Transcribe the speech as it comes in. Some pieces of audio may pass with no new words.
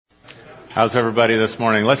How's everybody this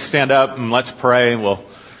morning? Let's stand up and let's pray. I'm going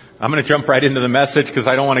to jump right into the message because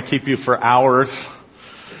I don't want to keep you for hours.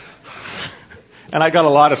 And I got a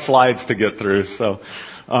lot of slides to get through. So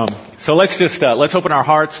let's open our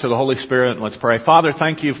hearts to the Holy Spirit and let's pray. Father,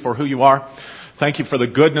 thank you for who you are. Thank you for the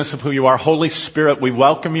goodness of who you are. Holy Spirit, we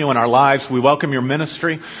welcome you in our lives. We welcome your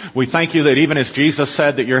ministry. We thank you that even as Jesus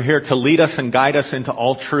said, that you're here to lead us and guide us into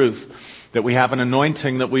all truth, that we have an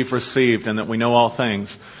anointing that we've received and that we know all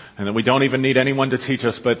things, and that we don't even need anyone to teach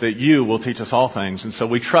us, but that you will teach us all things. And so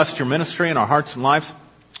we trust your ministry in our hearts and lives.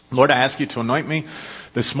 Lord, I ask you to anoint me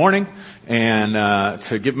this morning and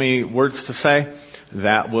to give me words to say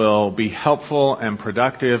that will be helpful and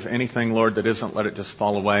productive. Anything, Lord, that isn't, let it just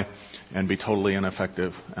fall away and be totally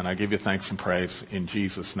ineffective. And I give you thanks and praise in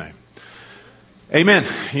Jesus' name. Amen.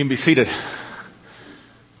 You can be seated.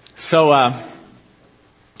 So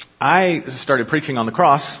I started preaching on the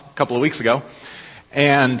cross a couple of weeks ago.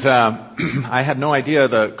 And I had no idea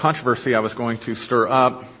the controversy I was going to stir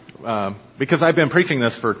up because I've been preaching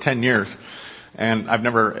this for 10 years, and I've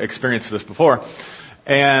never experienced this before.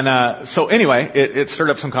 And so anyway, it stirred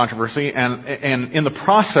up some controversy, and in the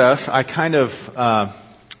process, I kind of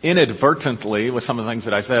inadvertently, with some of the things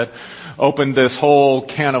that I said, opened this whole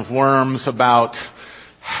can of worms about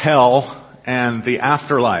hell and the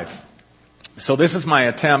afterlife. So this is my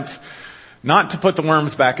attempt not to put the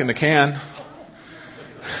worms back in the can,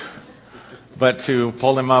 but to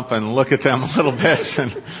pull them up and look at them a little bit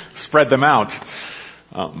and spread them out.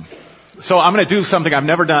 So I'm going to do something I've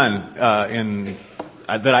never done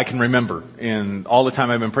that I can remember in all the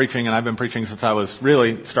time I've been preaching, and I've been preaching since I was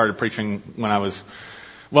really started preaching when I was,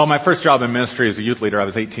 my first job in ministry as a youth leader, I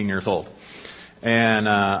was 18 years old. And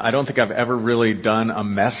I don't think I've ever really done a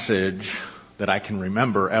message that I can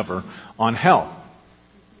remember ever on hell.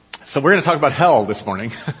 So we're going to talk about hell this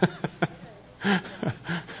morning.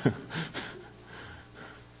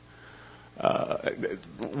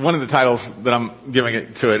 One of the titles that I'm giving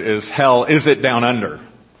it to it is Hell, Is It Down Under?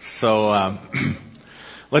 So,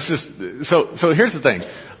 so here's the thing.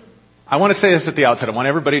 I want to say this at the outset. I want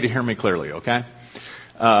everybody to hear me clearly, okay?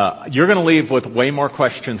 You're going to leave with way more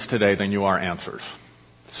questions today than you are answers.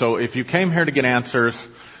 So if you came here to get answers,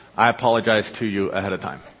 I apologize to you ahead of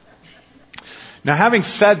time. Now, having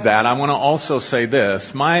said that, I want to also say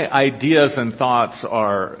this. My ideas and thoughts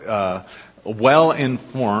are well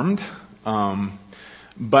informed,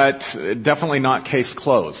 but definitely not case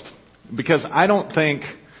closed. Because I don't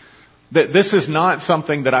think that this is not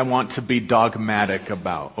something that I want to be dogmatic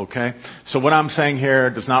about, okay? So what I'm saying here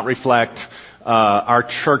does not reflect our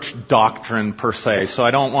church doctrine per se. So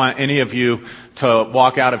I don't want any of you to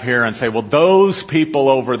walk out of here and say, well, those people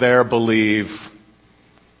over there believe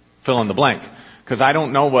fill in the blank. Because I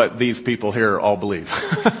don't know what these people here all believe.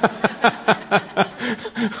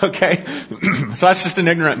 Okay? So that's just an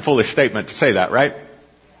ignorant and foolish statement to say that, right?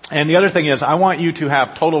 And the other thing is, I want you to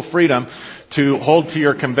have total freedom to hold to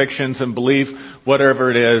your convictions and believe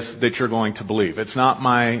whatever it is that you're going to believe. It's not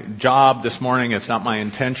my job this morning. It's not my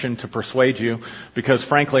intention to persuade you, because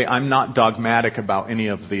frankly, I'm not dogmatic about any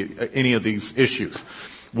of these issues.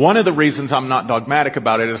 One of the reasons I'm not dogmatic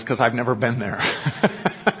about it is because I've never been there.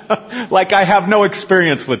 Like, I have no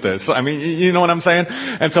experience with this. I mean, you know what I'm saying?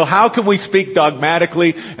 And so how can we speak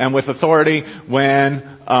dogmatically and with authority when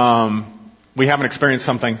we haven't experienced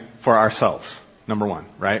something for ourselves? Number one,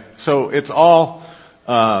 right? So it's all,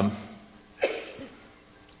 let's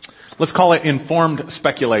call it informed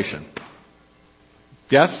speculation.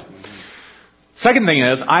 Yes? Second thing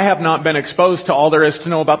is, I have not been exposed to all there is to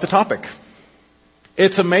know about the topic.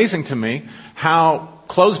 It's amazing to me how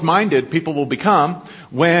closed-minded people will become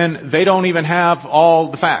when they don't even have all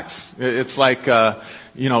the facts. It's like,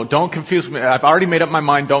 don't confuse me. I've already made up my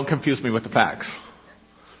mind. Don't confuse me with the facts.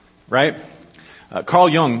 Right? Carl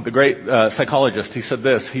Jung, the great psychologist, he said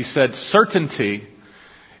this. He said, certainty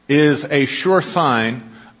is a sure sign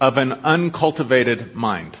of an uncultivated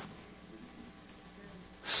mind.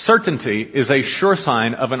 Certainty is a sure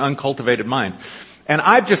sign of an uncultivated mind. And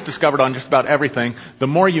I've just discovered on just about everything, the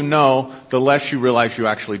more you know, the less you realize you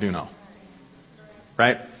actually do know.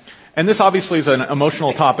 Right? And this obviously is an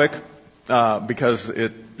emotional topic, because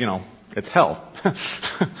it's hell.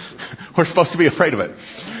 We're supposed to be afraid of it.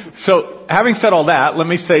 So having said all that, let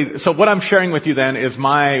me say, so what I'm sharing with you then is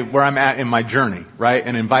where I'm at in my journey, right?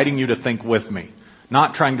 And inviting you to think with me,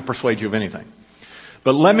 not trying to persuade you of anything.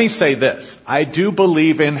 But let me say this. I do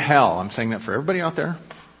believe in hell. I'm saying that for everybody out there.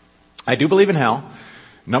 I do believe in hell,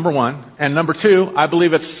 number one. And number two, I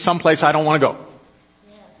believe it's someplace I don't want to go.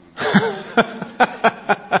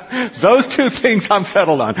 Those two things I'm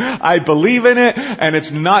settled on. I believe in it, and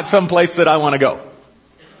it's not someplace that I want to go.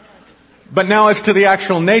 But now as to the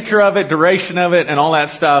actual nature of it, duration of it, and all that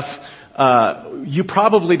stuff, you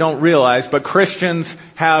probably don't realize, but Christians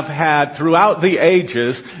have had throughout the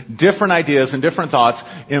ages different ideas and different thoughts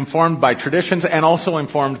informed by traditions and also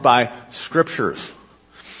informed by scriptures.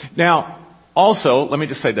 Now, also, let me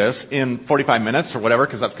just say this, in 45 minutes or whatever,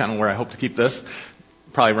 because that's kind of where I hope to keep this.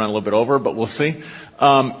 Probably run a little bit over, but we'll see.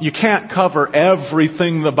 You can't cover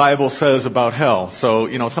everything the Bible says about hell. So,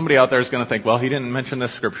 somebody out there is going to think, well, he didn't mention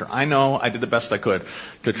this scripture. I know, I did the best I could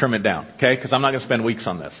to trim it down, okay? Because I'm not going to spend weeks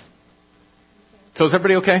on this. So is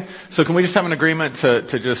everybody okay? So can we just have an agreement to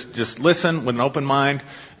just listen with an open mind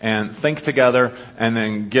and think together and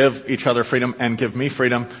then give each other freedom and give me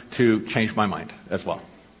freedom to change my mind as well?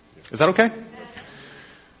 Is that okay?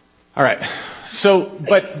 All right. So,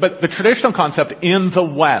 but the traditional concept in the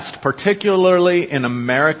West, particularly in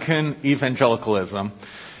American evangelicalism,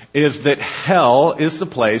 is that hell is the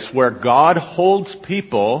place where God holds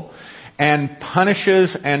people and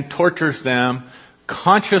punishes and tortures them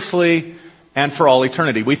consciously and for all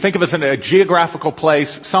eternity. We think of it as a geographical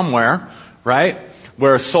place somewhere, right?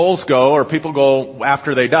 Where souls go or people go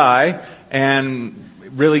after they die and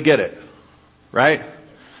really get it, right?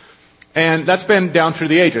 And that's been down through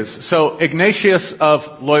the ages. So Ignatius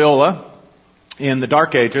of Loyola, in the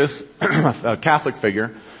Dark Ages, a Catholic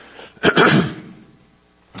figure,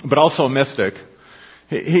 but also a mystic,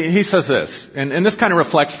 he says this, and this kind of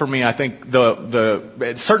reflects for me, I think,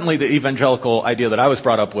 certainly the evangelical idea that I was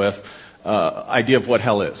brought up with, idea of what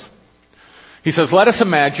hell is. He says, let us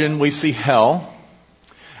imagine we see hell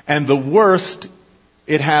and the worst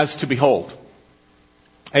it has to behold.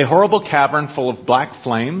 A horrible cavern full of black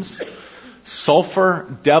flames,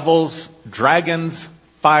 sulfur, devils, dragons,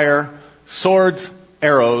 fire, swords,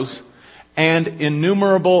 arrows, and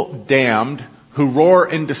innumerable damned who roar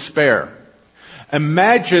in despair.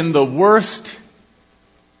 Imagine the worst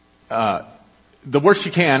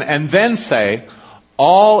you can, and then say,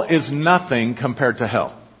 all is nothing compared to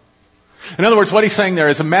hell. In other words, what he's saying there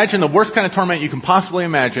is imagine the worst kind of torment you can possibly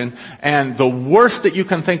imagine, and the worst that you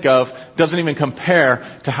can think of doesn't even compare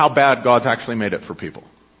to how bad God's actually made it for people.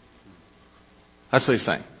 That's what he's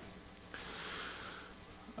saying.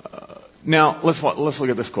 Now, let's look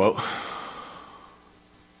at this quote.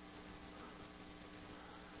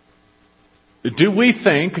 Do we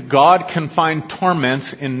think God can find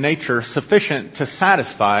torments in nature sufficient to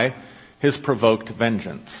satisfy his provoked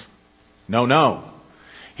vengeance? No.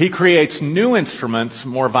 He creates new instruments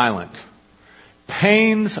more violent.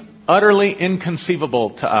 Pains utterly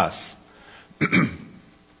inconceivable to us.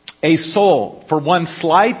 A soul, for one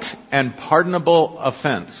slight and pardonable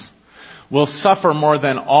offense, will suffer more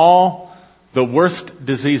than all the worst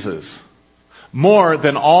diseases, more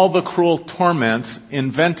than all the cruel torments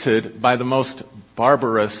invented by the most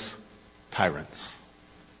barbarous tyrants.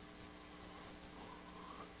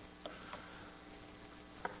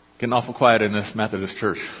 Getting awful quiet in this Methodist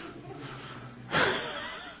church.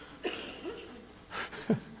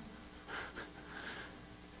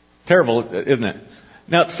 Terrible, isn't it?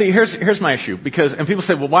 Now, see, here's my issue, and people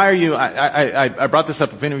say, well, why are you, I brought this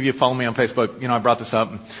up, if any of you follow me on Facebook, I brought this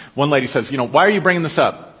up, and one lady says, why are you bringing this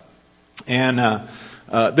up? And,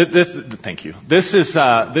 thank you. This is,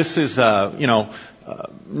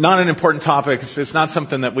 not an important topic. It's not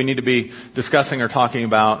something that we need to be discussing or talking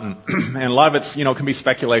about, and a lot of it's, can be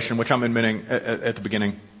speculation, which I'm admitting at the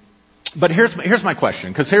beginning. But here's my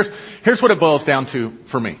question, because here's what it boils down to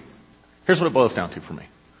for me.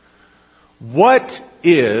 What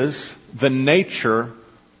is the nature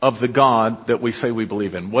of the God that we say we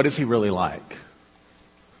believe in? What is he really like?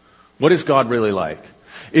 What is God really like?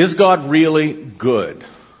 Is God really good?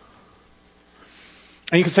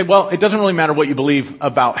 And you can say, well, it doesn't really matter what you believe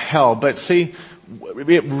about hell, but see,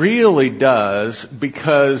 it really does,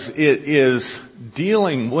 because it is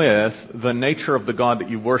dealing with the nature of the God that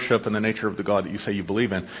you worship and the nature of the God that you say you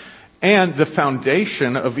believe in. And the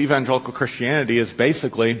foundation of evangelical Christianity is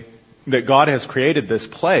basically that God has created this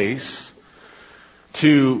place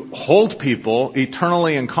to hold people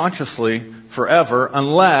eternally and consciously forever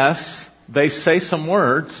unless they say some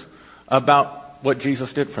words about what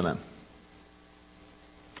Jesus did for them.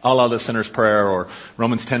 A la the sinner's prayer, or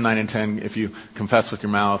Romans 10:9 and 10, if you confess with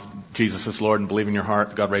your mouth Jesus is Lord and believe in your heart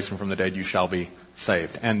that God raised him from the dead, you shall be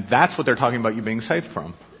saved. And that's what they're talking about you being saved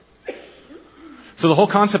from. So the whole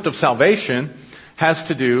concept of salvation has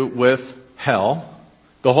to do with hell.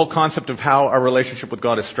 The whole concept of how our relationship with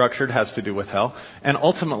God is structured has to do with hell. And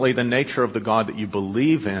ultimately, the nature of the God that you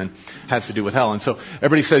believe in has to do with hell. And so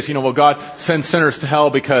everybody says, well, God sends sinners to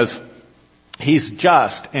hell because he's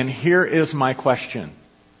just. And here is my question.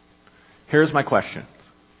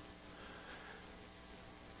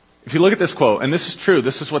 If If you look at this quote, and this is true,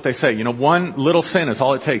 this is what they say, one little sin is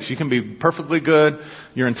all it takes. You can be perfectly good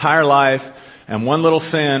your entire life, and one little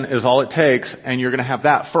sin is all it takes, and you're going to have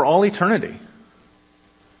that for all eternity.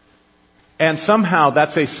 And somehow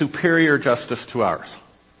that's a superior justice to ours.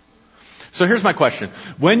 So here's my question.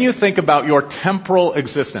 When you think about your temporal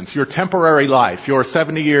existence, your temporary life, your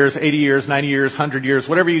 70 years, 80 years, 90 years, 100 years,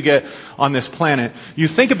 whatever you get on this planet, you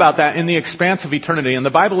think about that in the expanse of eternity. And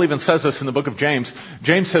the Bible even says this in the book of James.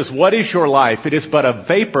 James says, "What is your life? It is but a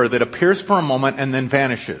vapor that appears for a moment and then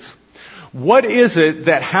vanishes." What is it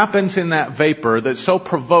that happens in that vapor that so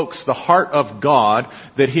provokes the heart of God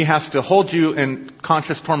that He has to hold you in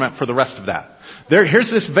conscious torment for the rest of that? Here's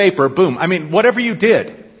this vapor, boom. Whatever you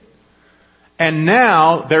did. And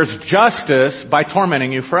now there's justice by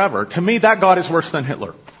tormenting you forever. To me, that God is worse than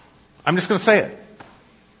Hitler. I'm just going to say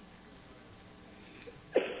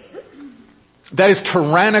it. That is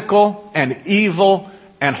tyrannical and evil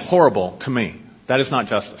and horrible to me. That is not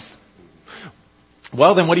justice.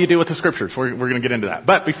 Well, then what do you do with the scriptures? We're going to get into that.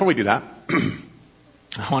 But before we do that,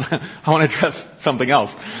 I want to address something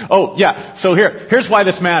else. Oh, yeah. So here's why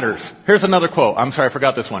this matters. Here's another quote. I'm sorry, I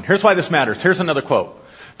forgot this one. Here's why this matters. Here's another quote.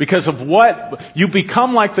 Because of what you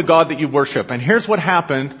become like the God that you worship. And here's what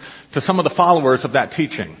happened to some of the followers of that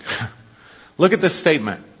teaching. Look at this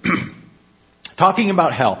statement. Talking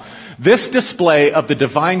about hell. This display of the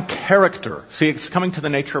divine character. See, it's coming to the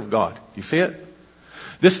nature of God. You see it?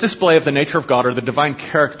 This display of the nature of God or the divine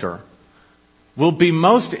character will be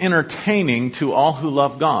most entertaining to all who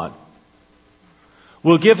love God.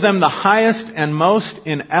 Will give them the highest and most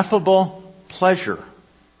ineffable pleasure.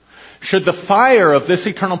 Should the fire of this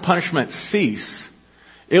eternal punishment cease,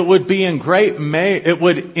 it would in great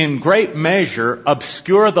measure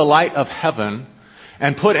obscure the light of heaven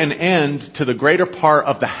and put an end to the greater part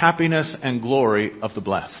of the happiness and glory of the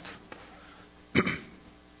blessed.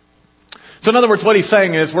 So in other words, what he's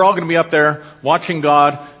saying is we're all going to be up there watching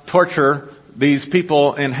God torture these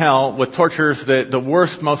people in hell with tortures that the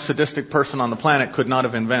worst, most sadistic person on the planet could not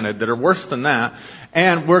have invented, that are worse than that.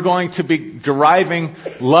 And we're going to be deriving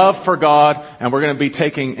love for God, and we're going to be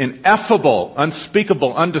taking ineffable,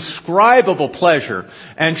 unspeakable, undescribable pleasure.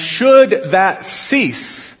 And should that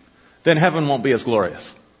cease, then heaven won't be as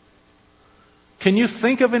glorious. Can you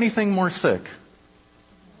think of anything more sick?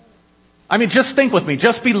 Just think with me.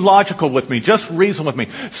 Just be logical with me. Just reason with me.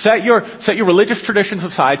 Set your religious traditions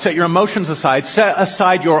aside. Set your emotions aside. Set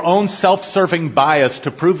aside your own self-serving bias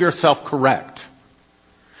to prove yourself correct.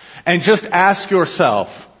 And just ask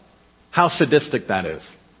yourself how sadistic that is.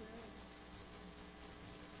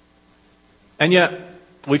 And yet,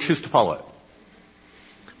 we choose to follow it.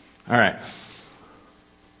 All right.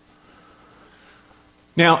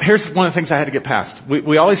 Now, here's one of the things I had to get past.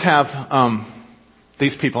 We always have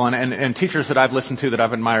these people and teachers that I've listened to that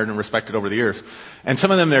I've admired and respected over the years. And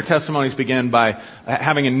some of them, their testimonies begin by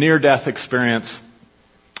having a near-death experience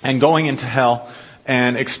and going into hell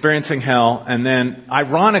and experiencing hell. And then,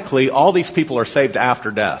 ironically, all these people are saved after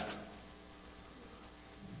death.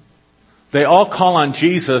 They all call on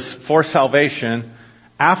Jesus for salvation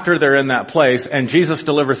after they're in that place, and Jesus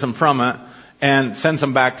delivers them from it and sends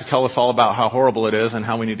them back to tell us all about how horrible it is and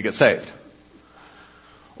how we need to get saved.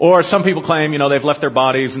 Or some people claim, they've left their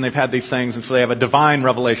bodies and they've had these things, and so they have a divine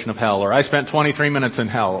revelation of hell, or I spent 23 minutes in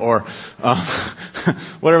hell, or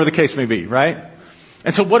whatever the case may be, right?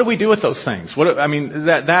 And so what do we do with those things? So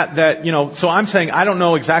I'm saying I don't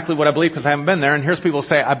know exactly what I believe because I haven't been there, and here's people who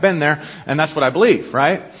say I've been there, and that's what I believe,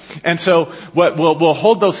 right? And so we'll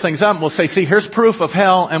hold those things up. We'll say, see, here's proof of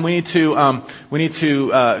hell, and we need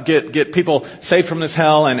to get people saved from this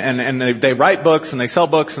hell, and they write books and they sell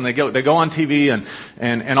books and they go on TV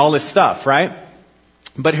and all this stuff, right?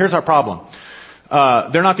 But here's our problem.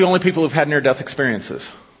 They're not the only people who've had near-death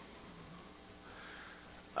experiences.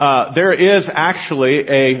 There is actually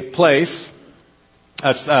a place,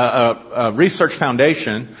 a research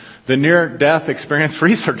foundation, the Near Death Experience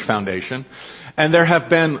Research Foundation, and there have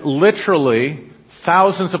been literally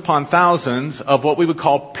thousands upon thousands of what we would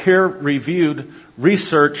call peer-reviewed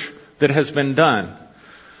research that has been done.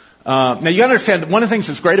 Now you gotta understand, one of the things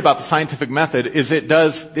that's great about the scientific method is it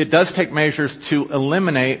does take measures to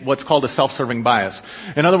eliminate what's called a self-serving bias.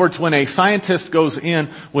 In other words, when a scientist goes in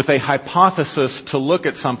with a hypothesis to look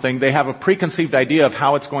at something, they have a preconceived idea of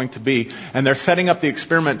how it's going to be, and they're setting up the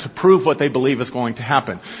experiment to prove what they believe is going to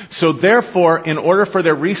happen. So therefore, in order for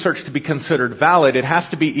their research to be considered valid, it has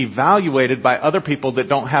to be evaluated by other people that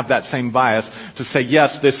don't have that same bias to say,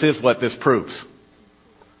 yes, this is what this proves.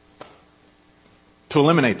 To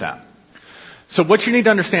eliminate that. So what you need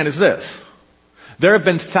to understand is this. There have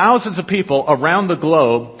been thousands of people around the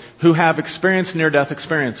globe who have experienced near-death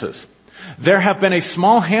experiences. There have been a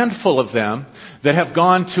small handful of them that have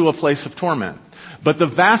gone to a place of torment. But the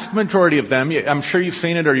vast majority of them, I'm sure you've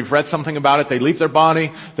seen it or you've read something about it, they leave their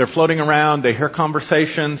body, they're floating around, they hear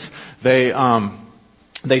conversations, they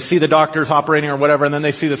see the doctors operating or whatever, and then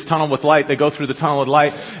they see this tunnel with light. They go through the tunnel with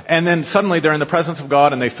light, and then suddenly they're in the presence of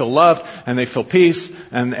God, and they feel loved, and they feel peace,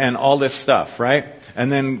 and all this stuff, right? And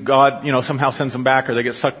then God, somehow sends them back, or they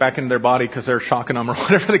get sucked back into their body because they're shocking them, or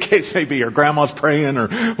whatever the case may be, or grandma's praying, or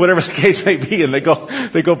whatever the case may be, and they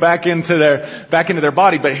go back into their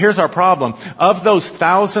body. But here's our problem. Of those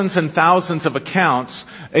thousands and thousands of accounts,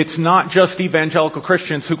 it's not just evangelical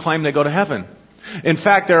Christians who claim they go to heaven. In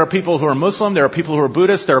fact, there are people who are Muslim, there are people who are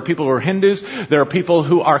Buddhists, there are people who are Hindus, there are people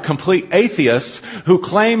who are complete atheists who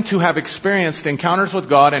claim to have experienced encounters with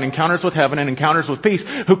God and encounters with heaven and encounters with peace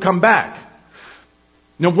who come back.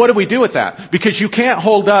 Now, what do we do with that? Because you can't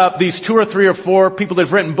hold up these 2 or 3 or 4 people that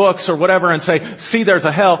have written books or whatever and say, see, there's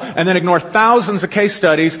a hell, and then ignore thousands of case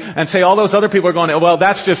studies and say all those other people are going, well,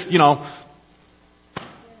 that's just, you're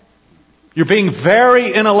being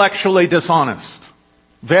very intellectually dishonest.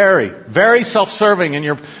 Very, very self-serving, and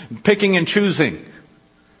you're picking and choosing.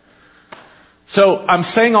 So I'm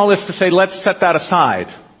saying all this to say, let's set that aside.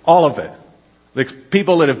 All of it. The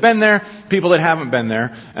people that have been there, people that haven't been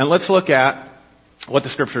there, and let's look at what the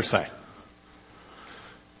scriptures say.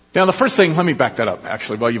 Now, the first thing, let me back that up,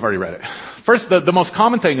 actually. Well, you've already read it. First, the most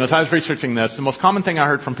common thing, as I was researching this, the most common thing I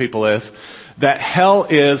heard from people is that hell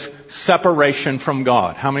is separation from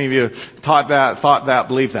God. How many of you thought that,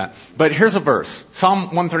 believe that? But here's a verse. Psalm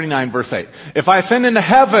 139, verse 8. If I ascend into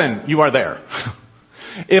heaven, you are there.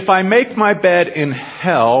 If I make my bed in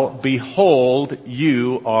hell, behold,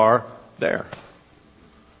 you are there.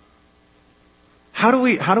 How do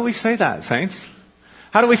we say that, saints?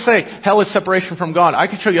 How do we say hell is separation from God? I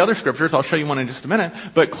can show you other scriptures. I'll show you one in just a minute.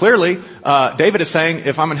 But clearly, David is saying,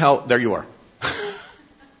 if I'm in hell, there you are.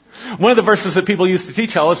 One of the verses that people use to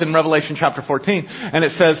teach hell is in Revelation chapter 14. And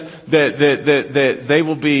it says that they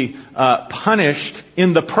will be punished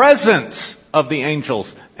in the presence of the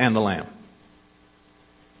angels and the Lamb.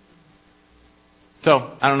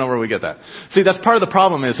 So, I don't know where we get that. See, that's part of the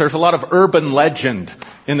problem is there's a lot of urban legend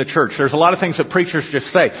in the church. There's a lot of things that preachers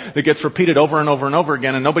just say that gets repeated over and over and over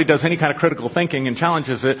again, and nobody does any kind of critical thinking and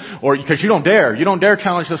challenges it, or because you don't dare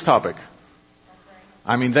challenge this topic.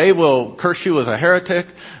 I mean, they will curse you as a heretic,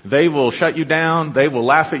 they will shut you down, they will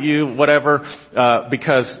laugh at you, whatever,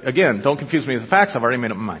 because, again, don't confuse me with the facts, I've already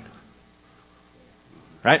made up my mind.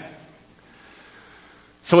 Right?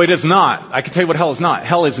 So it is not. I can tell you what hell is not.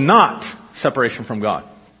 Hell is not separation from God.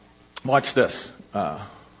 Watch this.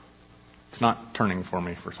 It's not turning for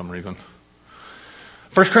me for some reason.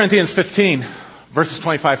 1 Corinthians 15, verses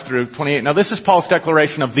 25 through 28. Now this is Paul's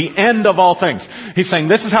declaration of the end of all things. He's saying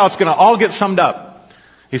this is how it's going to all get summed up.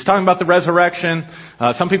 He's talking about the resurrection.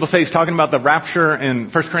 Some people say he's talking about the rapture in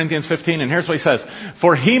 1 Corinthians 15. And here's what he says.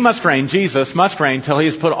 For he must reign, Jesus must reign, till he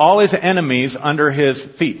has put all his enemies under his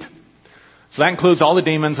feet. So that includes all the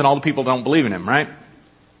demons and all the people who don't believe in him, right?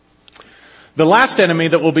 The last enemy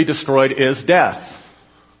that will be destroyed is death.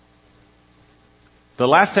 The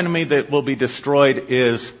last enemy that will be destroyed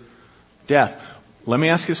is death. Let me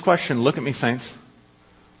ask you this question. Look at me, saints.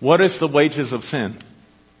 What is the wages of sin?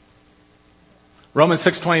 Romans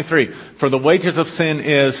 6:23. For the wages of sin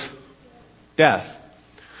is death.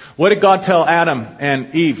 What did God tell Adam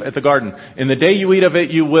and Eve at the garden? In the day you eat of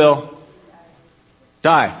it, you will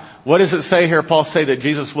die. What does it say here? Paul say that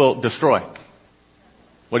Jesus will destroy.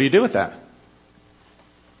 What do you do with that?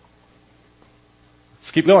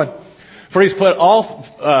 Let's keep going. For he has put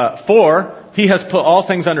all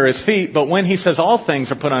things under his feet, but when he says all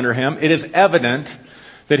things are put under him, it is evident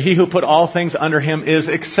that he who put all things under him is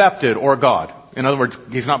accepted, or God. In other words,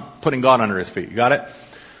 he's not putting God under his feet. You got it?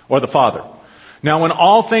 Or the Father. Now when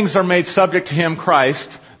all things are made subject to him,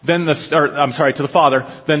 Christ, to the Father,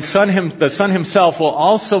 then the Son himself will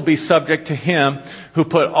also be subject to him who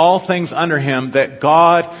put all things under him, that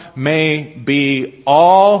God may be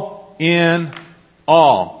all in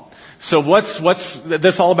all. So what's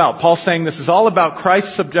this all about? Paul's saying this is all about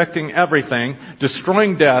Christ subjecting everything,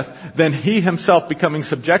 destroying death, then he himself becoming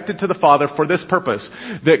subjected to the Father for this purpose,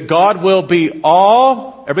 that God will be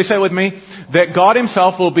all, everybody say it with me, that God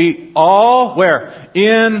himself will be all, where?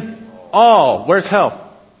 In all. Where's hell?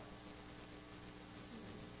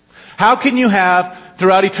 How can you have,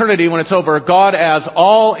 throughout eternity when it's over, God as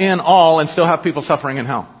all in all and still have people suffering in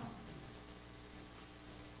hell?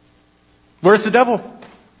 Where's the devil?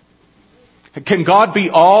 Can God be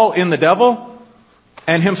all in the devil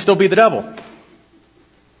and him still be the devil?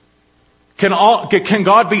 Can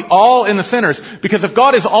God be all in the sinners? Because if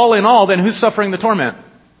God is all in all, then who's suffering the torment?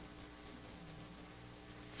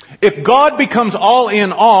 If God becomes all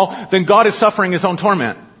in all, then God is suffering his own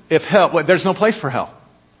torment. If hell, there's no place for hell.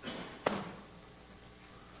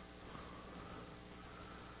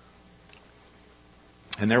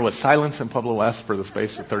 And there was silence in Pueblo West for the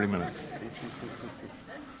space of 30 minutes.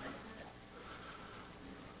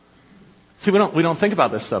 See, we don't think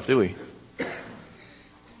about this stuff, do we?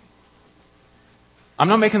 I'm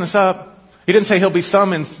not making this up. He didn't say he'll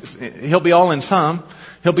be all in some.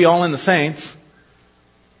 He'll be all in the saints.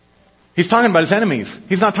 He's talking about his enemies.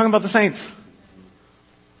 He's not talking about the saints.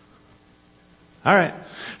 All right.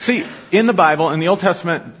 See, in the Bible, in the Old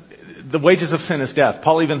Testament, the wages of sin is death.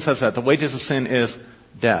 Paul even says that. The wages of sin is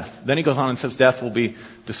death. Then he goes on and says death will be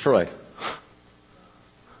destroyed.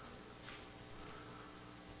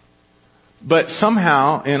 But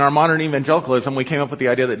somehow, in our modern evangelicalism, we came up with the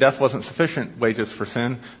idea that death wasn't sufficient wages for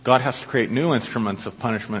sin. God has to create new instruments of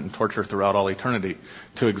punishment and torture throughout all eternity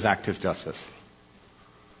to exact his justice.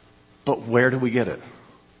 But where do we get it?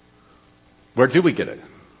 Where do we get it?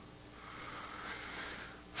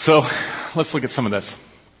 So, let's look at some of this.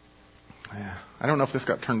 Yeah, I don't know if this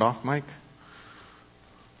got turned off, Mike.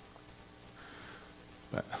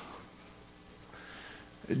 But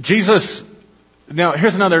Jesus... Now,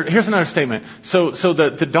 here's another statement. So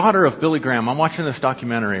the daughter of Billy Graham, I'm watching this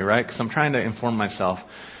documentary, right? Because I'm trying to inform myself.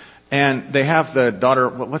 And they have the daughter,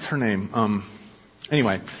 what's her name?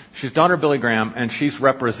 Anyway, she's daughter of Billy Graham, and she's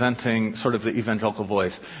representing sort of the evangelical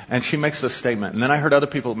voice. And she makes this statement. And then I heard other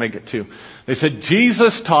people make it too. They said,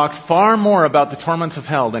 Jesus talked far more about the torments of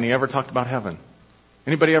hell than he ever talked about heaven.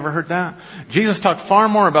 Anybody ever heard that? Jesus talked far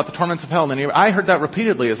more about the torments of hell than I heard that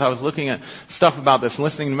repeatedly as I was looking at stuff about this and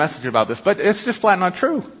listening to message about this. But it's just flat not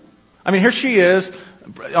true. I mean, here she is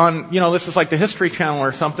on, this is like the History Channel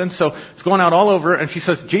or something. So it's going out all over, and she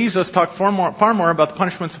says Jesus talked far more about the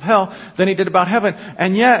punishments of hell than he did about heaven.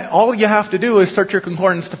 And yet, all you have to do is search your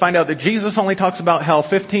concordance to find out that Jesus only talks about hell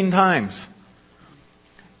 15 times.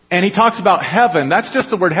 And he talks about heaven. That's just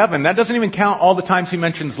the word heaven. That doesn't even count all the times he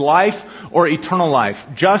mentions life or eternal life.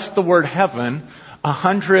 Just the word heaven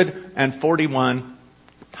 141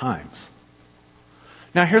 times.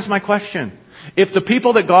 Now here's my question. If the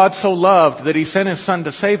people that God so loved that he sent his son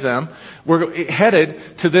to save them were headed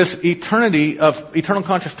to this eternity of eternal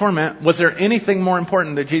conscious torment, was there anything more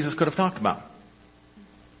important that Jesus could have talked about?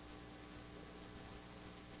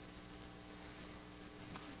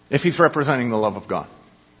 If he's representing the love of God.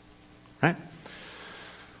 Right?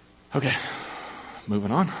 Okay.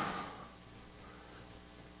 Moving on.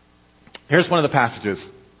 Here's one of the passages.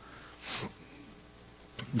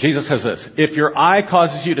 Jesus says this, if your eye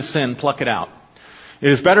causes you to sin, pluck it out.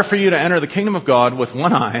 It is better for you to enter the kingdom of God with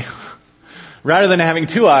one eye rather than having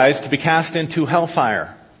two eyes to be cast into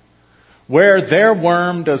hellfire, where their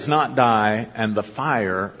worm does not die and the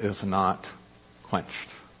fire is not quenched.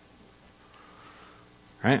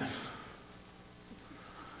 Right?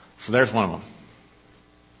 So there's one of them.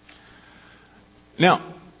 Now,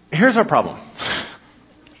 here's our problem.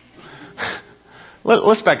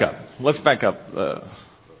 Let's back up. Let's back up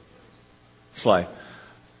slide.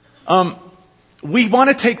 We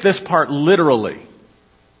want to take this part literally.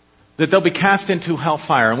 That they'll be cast into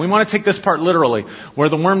hellfire. And we want to take this part literally, where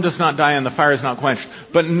the worm does not die and the fire is not quenched.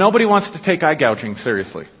 But nobody wants to take eye gouging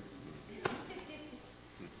seriously.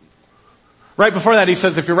 Right before that he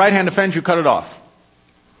says, if your right hand offends you, cut it off.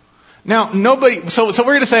 Now, so we're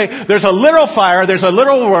going to say, there's a literal fire, there's a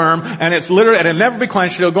literal worm, and and it'll never be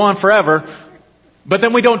quenched, it'll go on forever. But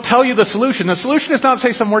then we don't tell you the solution. The solution is not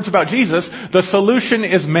say some words about Jesus, the solution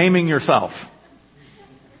is maiming yourself.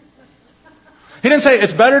 He didn't say,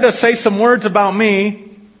 it's better to say some words about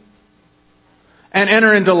me and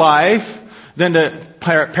enter into life than to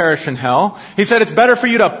perish in hell. He said, it's better for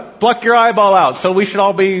you to pluck your eyeball out, so we should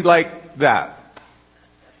all be like that.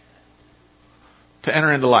 To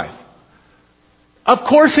enter into life. Of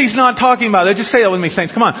course he's not talking about that. Just say that with me,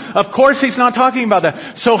 saints. Come on. Of course he's not talking about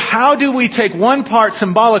that. So how do we take one part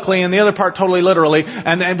symbolically and the other part totally literally?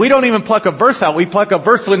 And we don't even pluck a verse out. We pluck a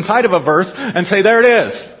verse inside of a verse and say, there it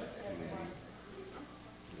is.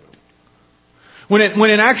 When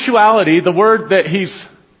in actuality, the word that he's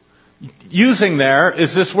using there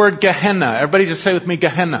is this word Gehenna. Everybody just say with me,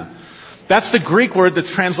 Gehenna. That's the Greek word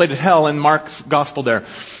that's translated hell in Mark's gospel there.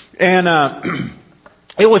 And,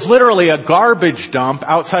 it was literally a garbage dump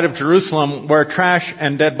outside of Jerusalem where trash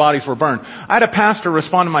and dead bodies were burned. I had a pastor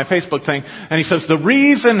respond to my Facebook thing, and he says, the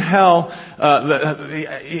reason hell,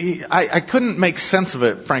 I couldn't make sense of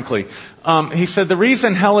it, frankly. He said, the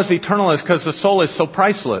reason hell is eternal is because the soul is so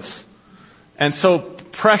priceless and so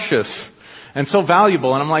precious and so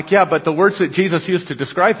valuable. And I'm like, yeah, but the words that Jesus used to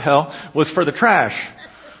describe hell was for the trash.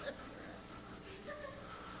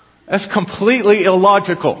 That's completely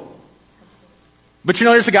illogical. But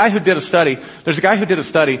there's a guy who did a study. There's a guy who did a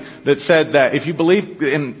study that said that if you believe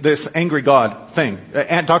in this angry God thing,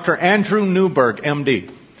 Dr. Andrew Newberg,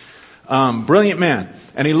 MD, brilliant man,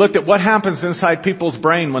 and he looked at what happens inside people's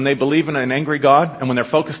brain when they believe in an angry God and when they're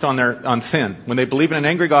focused on sin. When they believe in an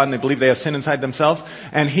angry God and they believe they have sin inside themselves,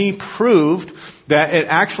 and he proved that it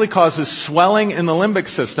actually causes swelling in the limbic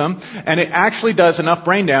system, and it actually does enough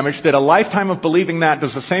brain damage that a lifetime of believing that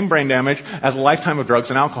does the same brain damage as a lifetime of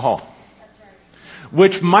drugs and alcohol.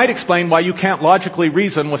 Which might explain why you can't logically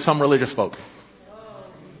reason with some religious folk.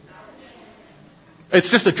 It's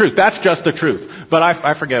just the truth. That's just the truth. But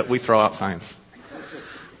I forget, we throw out science.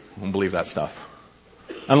 I don't believe that stuff.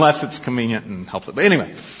 Unless it's convenient and helpful. But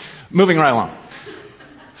anyway, moving right along.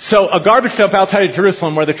 So a garbage dump outside of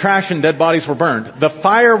Jerusalem where the trash and dead bodies were burned. The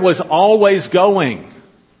fire was always going.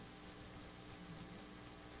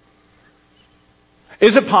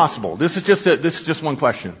 Is it possible? This is just one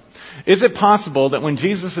question. Is it possible that when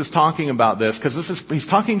Jesus is talking about this, because he's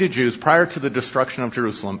talking to Jews prior to the destruction of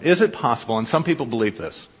Jerusalem, is it possible, and some people believe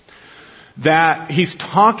this, that he's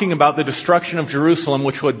talking about the destruction of Jerusalem,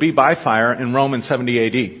 which would be by fire in Rome in 70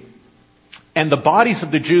 AD. And the bodies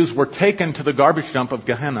of the Jews were taken to the garbage dump of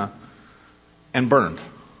Gehenna and burned.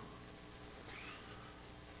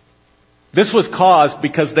 This was caused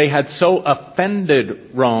because they had so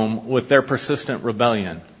offended Rome with their persistent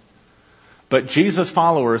rebellion. But Jesus'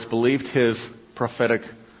 followers believed his prophetic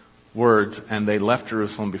words, and they left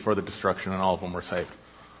Jerusalem before the destruction, and all of them were saved.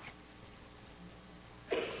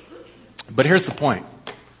 But here's the point.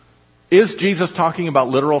 Is Jesus talking about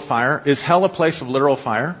literal fire? Is hell a place of literal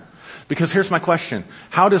fire? Because here's my question.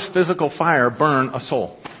 How does physical fire burn a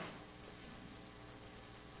soul?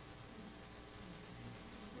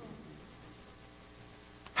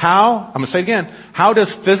 How? I'm going to say it again. How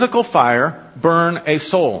does physical fire burn a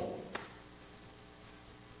soul?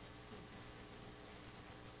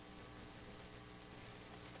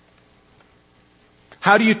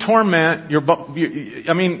 How do you torment your...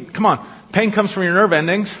 come on. Pain comes from your nerve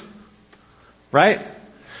endings. Right?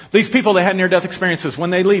 These people that had near-death experiences, when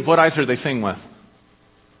they leave, what eyes are they seeing with?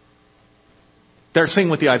 They're seeing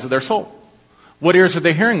with the eyes of their soul. What ears are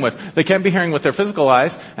they hearing with? They can't be hearing with their physical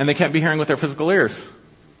eyes, and they can't be hearing with their physical ears.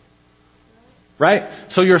 Right?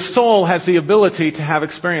 So your soul has the ability to have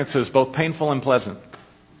experiences, both painful and pleasant.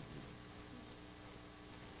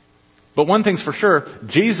 But one thing's for sure,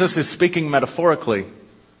 Jesus is speaking metaphorically.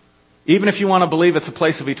 Even if you want to believe it's a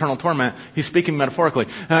place of eternal torment, he's speaking metaphorically.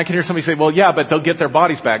 And I can hear somebody say, well, yeah, but they'll get their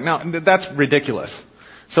bodies back. Now, that's ridiculous.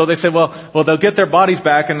 So they say, well, they'll get their bodies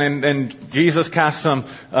back, and then Jesus casts some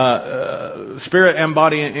spirit and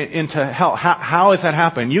body into hell. How does that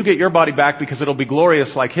happen? You get your body back because it'll be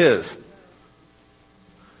glorious like his.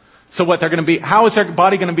 So what, how is their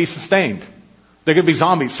body going to be sustained? They're going to be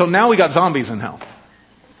zombies. So now we got zombies in hell.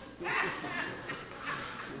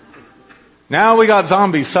 Now we got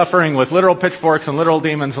zombies suffering with literal pitchforks and literal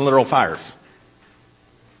demons and literal fires.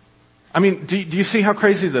 I mean, do you see how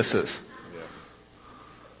crazy this is?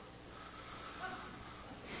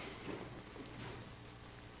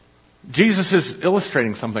 Jesus is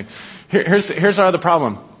illustrating something. Here's our other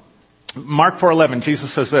problem. Mark 4:11,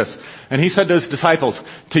 Jesus says this, and he said to his disciples,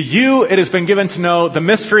 to you it has been given to know the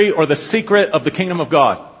mystery or the secret of the kingdom of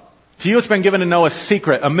God. To you it's been given to know a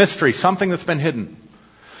secret, a mystery, something that's been hidden.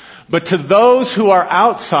 But to those who are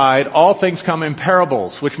outside, all things come in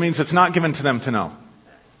parables, which means it's not given to them to know.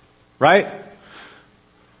 Right?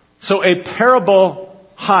 So a parable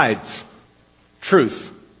hides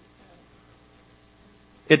truth.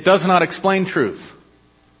 It does not explain truth.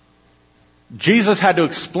 Jesus had to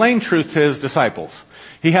explain truth to his disciples.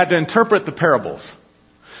 He had to interpret the parables.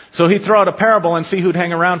 So he'd throw out a parable and see who'd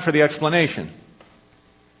hang around for the explanation.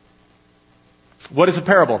 What is a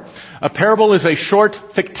parable? A parable is a short,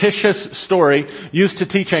 fictitious story used to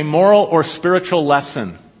teach a moral or spiritual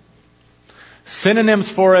lesson. Synonyms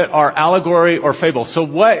for it are allegory or fable. So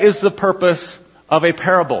what is the purpose of a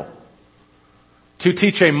parable? To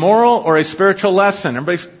teach a moral or a spiritual lesson.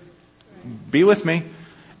 Everybody be with me.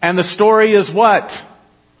 And the story is what?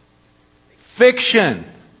 Fiction.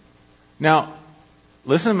 Now,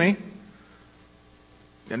 listen to me.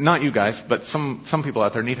 Not you guys, but some people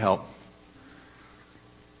out there need help.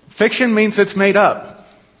 Fiction means it's made up.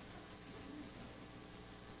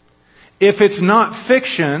 If it's not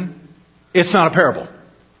fiction, it's not a parable.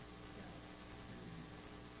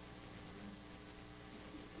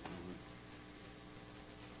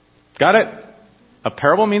 Got it? A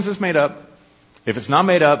parable means it's made up. If it's not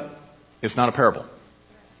made up, It's not a parable.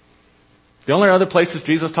 The only other places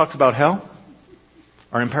Jesus talks about hell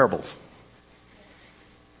are in parables.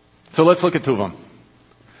 So let's look at two of them.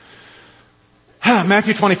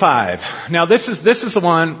 Matthew 25. Now this is the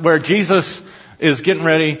one where Jesus is getting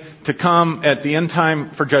ready to come at the end time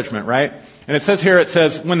for judgment, right? And it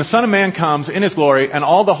says, when the Son of Man comes in His glory and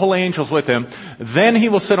all the holy angels with Him, then He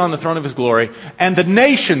will sit on the throne of His glory, and the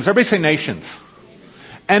nations, everybody say nations.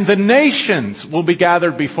 And the nations will be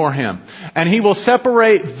gathered before Him. And He will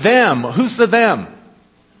separate them. Who's the them?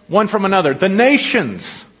 One from another. The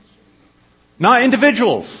nations. Not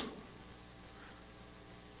individuals.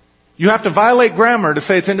 You have to violate grammar to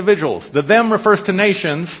say it's individuals. The them refers to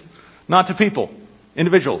nations, not to people.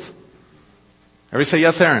 Individuals. Everybody say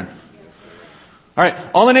yes, Aaron. All right.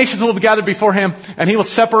 All the nations will be gathered before Him, and He will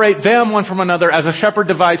separate them one from another as a shepherd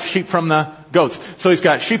divides sheep from the goats. So He's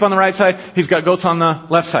got sheep on the right side, He's got goats on the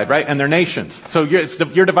left side, right? And they're nations. So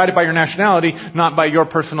you're divided by your nationality, not by your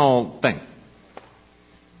personal thing.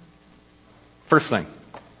 First thing.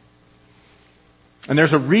 And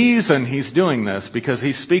there's a reason He's doing this, because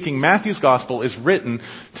He's speaking, Matthew's gospel is written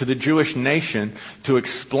to the Jewish nation to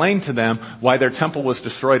explain to them why their temple was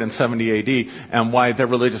destroyed in 70 AD and why their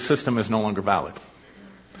religious system is no longer valid.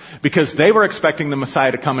 Because they were expecting the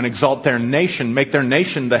Messiah to come and exalt their nation, make their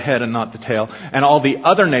nation the head and not the tail, and all the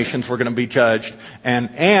other nations were going to be judged,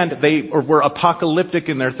 and they were apocalyptic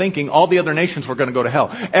in their thinking. All the other nations were going to go to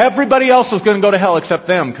hell. Everybody else was going to go to hell except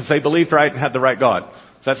them, because they believed right and had the right God.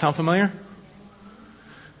 Does that sound familiar?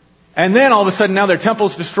 And then all of a sudden now their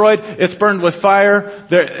temple's destroyed, it's burned with fire,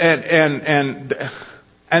 and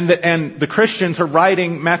the Christians are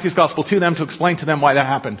writing Matthew's gospel to them to explain to them why that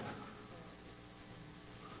happened.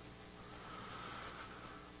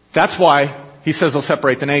 That's why He says He'll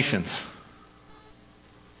separate the nations.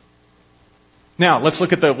 Now, let's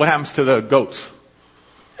look at what happens to the goats.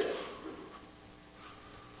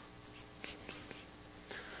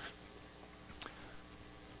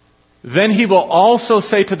 Then He will also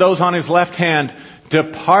say to those on His left hand,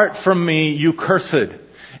 "Depart from me, you cursed,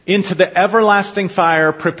 into the everlasting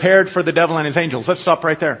fire prepared for the devil and his angels." Let's stop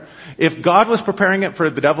right there. If God was preparing it for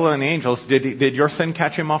the devil and the angels, did your sin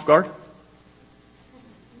catch Him off guard?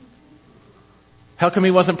 How come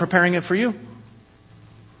He wasn't preparing it for you?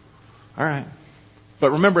 All right.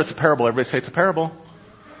 But remember, it's a parable. Everybody say it's a parable.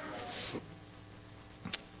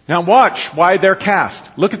 Now watch why they're cast.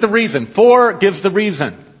 Look at the reason. 4 gives the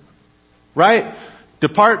reason. Right?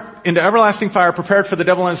 Depart into everlasting fire prepared for the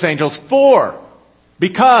devil and his angels. 4.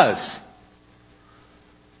 Because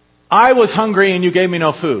I was hungry and you gave me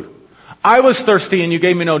no food. I was thirsty and you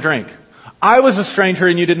gave me no drink. I was a stranger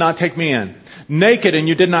and you did not take me in. Naked and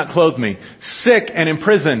you did not clothe me. Sick and in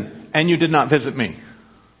prison and you did not visit me.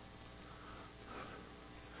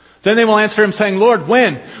 Then they will answer Him saying, "Lord,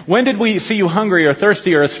 when? When did we see you hungry or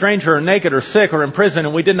thirsty or a stranger or naked or sick or in prison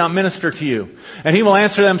and we did not minister to you?" And He will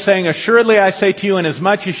answer them saying, "Assuredly I say to you,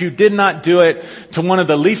 inasmuch as you did not do it to one of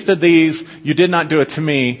the least of these, you did not do it to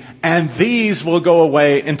me. And these will go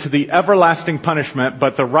away into the everlasting punishment,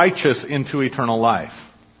 but the righteous into eternal life."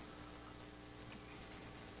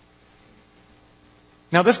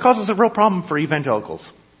 Now this causes a real problem for evangelicals.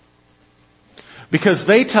 Because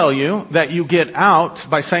they tell you that you get out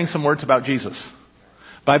by saying some words about Jesus.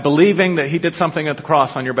 By believing that He did something at the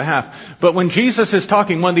cross on your behalf. But when Jesus is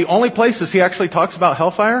talking, one of the only places He actually talks about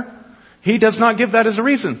hellfire, He does not give that as a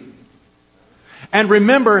reason. And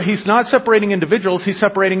remember, He's not separating individuals, He's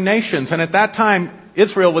separating nations. And at that time,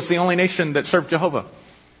 Israel was the only nation that served Jehovah.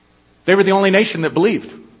 They were the only nation that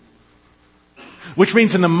believed. Which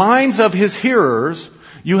means in the minds of His hearers,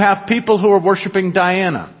 you have people who are worshiping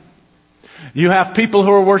Diana. You have people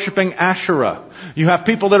who are worshiping Asherah. You have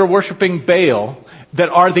people that are worshiping Baal that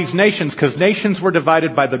are these nations, because nations were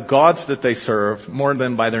divided by the gods that they served more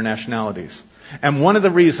than by their nationalities. And one of the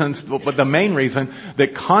reasons, but the main reason,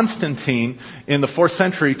 that Constantine in the 4th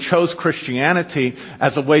century chose Christianity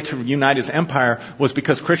as a way to unite his empire was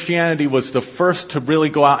because Christianity was the first to really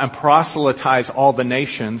go out and proselytize all the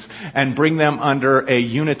nations and bring them under a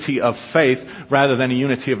unity of faith rather than a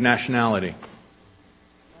unity of nationality.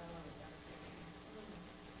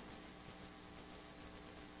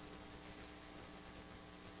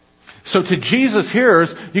 So to Jesus'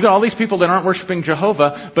 hearers, you got all these people that aren't worshiping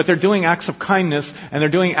Jehovah, but they're doing acts of kindness and they're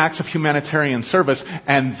doing acts of humanitarian service,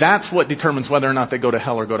 and that's what determines whether or not they go to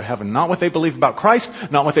hell or go to heaven. Not what they believe about Christ,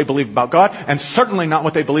 not what they believe about God, and certainly not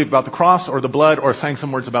what they believe about the cross or the blood or saying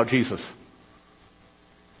some words about Jesus.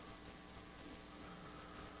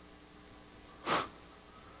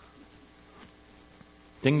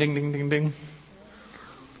 Ding, ding, ding, ding, ding.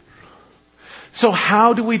 So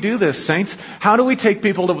how do we do this, saints? How do we take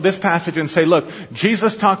people to this passage and say, look,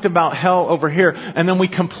 Jesus talked about hell over here, and then we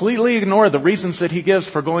completely ignore the reasons that he gives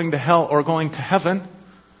for going to hell or going to heaven?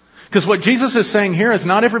 Because what Jesus is saying here is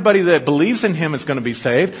not everybody that believes in him is going to be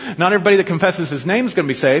saved. Not everybody that confesses his name is going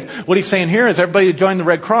to be saved. What he's saying here is everybody that joined the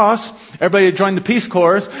Red Cross, everybody that joined the Peace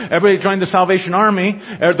Corps, everybody that joined the Salvation Army,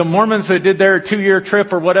 the Mormons that did their 2-year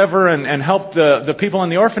trip or whatever and helped the people in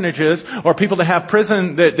the orphanages, or people that have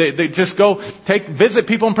prison, that they just go visit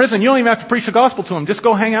people in prison. You don't even have to preach the gospel to them. Just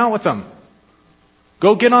go hang out with them.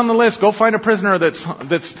 Go get on the list. Go find a prisoner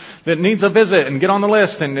that needs a visit and get on the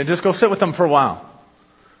list and just go sit with them for a while.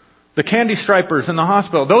 The candy stripers in the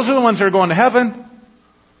hospital. Those are the ones that are going to heaven.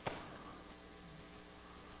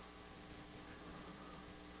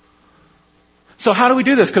 So how do we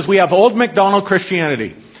do this? Because we have old McDonald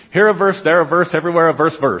Christianity. Here a verse, there a verse, everywhere a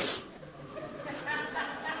verse.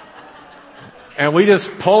 And we just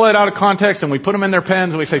pull it out of context and we put them in their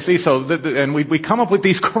pens and we say, see, and we come up with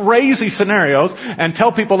these crazy scenarios and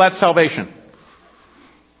tell people that's salvation.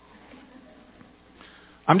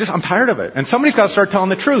 I'm tired of it. And somebody's got to start telling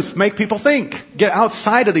the truth. Make people think. Get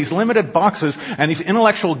outside of these limited boxes and these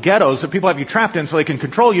intellectual ghettos that people have you trapped in so they can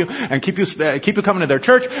control you and keep you coming to their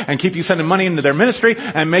church and keep you sending money into their ministry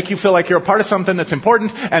and make you feel like you're a part of something that's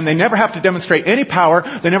important, and they never have to demonstrate any power.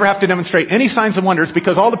 They never have to demonstrate any signs and wonders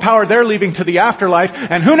because all the power they're leaving to the afterlife.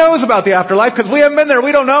 And who knows about the afterlife? Because we haven't been there.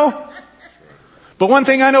 We don't know. But one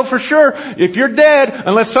thing I know for sure, if you're dead,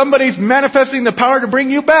 unless somebody's manifesting the power to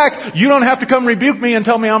bring you back, you don't have to come rebuke me and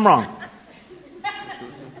tell me I'm wrong.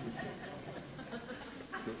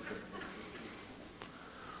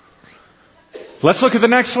 Let's look at the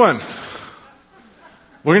next one.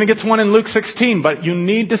 We're going to get to one in Luke 16, but you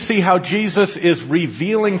need to see how Jesus is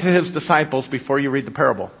revealing to his disciples before you read the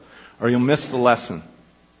parable, or you'll miss the lesson.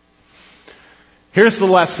 Here's the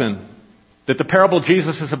lesson that the parable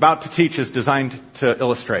Jesus is about to teach is designed to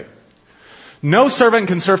illustrate. No servant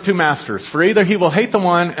can serve two masters, for either he will hate the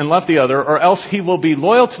one and love the other, or else he will be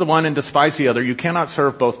loyal to the one and despise the other. You cannot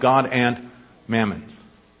serve both God and mammon.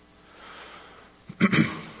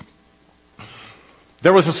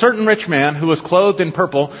 There was a certain rich man who was clothed in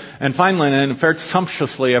purple and fine linen and fared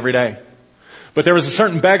sumptuously every day. But there was a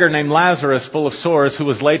certain beggar named Lazarus, full of sores, who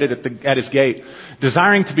was laid at his gate,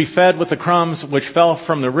 desiring to be fed with the crumbs which fell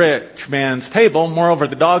from the rich man's table. Moreover,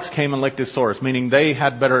 the dogs came and licked his sores, meaning they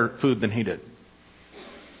had better food than he did.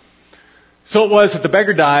 So it was that the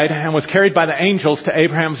beggar died and was carried by the angels to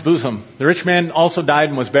Abraham's bosom. The rich man also died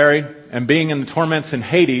and was buried, and being in the torments in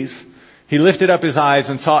Hades, he lifted up his eyes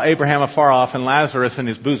and saw Abraham afar off and Lazarus in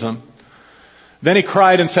his bosom. Then he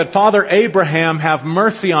cried and said, Father Abraham, have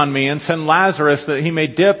mercy on me and send Lazarus that he may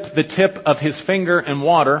dip the tip of his finger in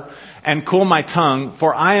water and cool my tongue,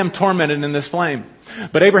 for I am tormented in this flame.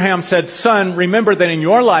 But Abraham said, Son, remember that in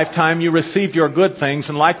your lifetime you received your good things,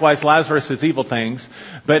 and likewise Lazarus his evil things.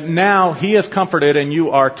 But now he is comforted and you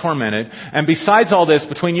are tormented. And besides all this,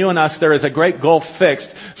 between you and us there is a great gulf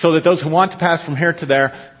fixed, so that those who want to pass from here to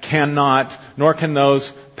there cannot, nor can those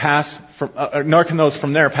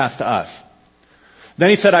from there pass to us. Then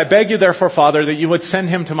he said, I beg you therefore, Father, that you would send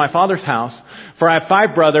him to my father's house, for I have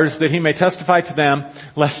 5 brothers, that he may testify to them,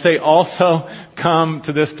 lest they also come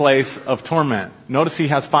to this place of torment. Notice he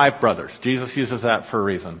has 5 brothers. Jesus uses that for a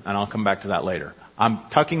reason, and I'll come back to that later. I'm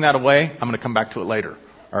tucking that away. I'm going to come back to it later.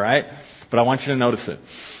 All right? But I want you to notice it.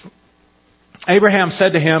 Abraham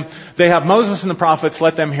said to him, they have Moses and the prophets,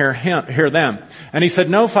 let them hear them. And he said,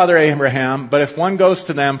 No, Father Abraham, but if one goes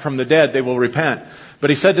to them from the dead, they will repent. But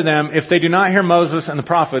he said to them, if they do not hear Moses and the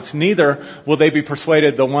prophets, neither will they be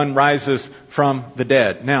persuaded though one rises from the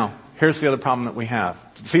dead. Now, here's the other problem that we have.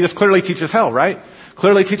 See, this clearly teaches hell, right?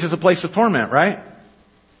 Clearly teaches a place of torment, right?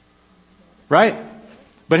 Right?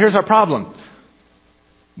 But here's our problem.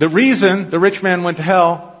 The reason the rich man went to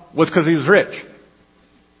hell was because he was rich.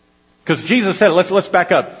 Because Jesus said, let's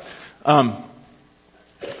back up.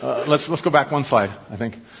 Let's go back one slide, I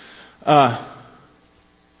think.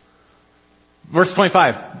 Verse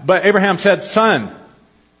 25. But Abraham said, Son.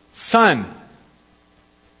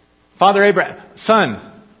 Father Abraham, son.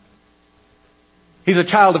 He's a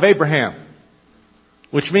child of Abraham,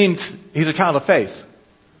 which means he's a child of faith.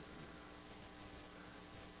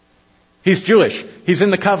 He's Jewish. He's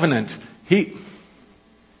in the covenant. He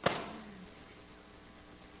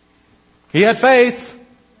had faith.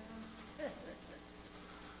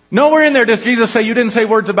 Nowhere in there does Jesus say, you didn't say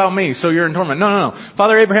words about me, so you're in torment. No.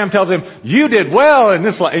 Father Abraham tells him, you did well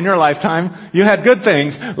in your lifetime. You had good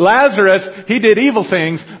things. Lazarus, he did evil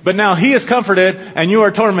things, but now he is comforted and you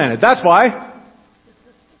are tormented. That's why.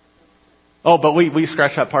 Oh, but we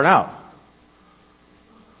scratched that part out.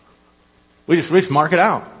 We just mark it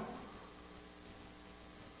out.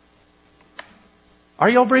 Are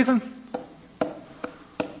you all breathing?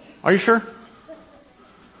 Are you sure?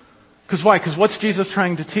 Because why? Because what's Jesus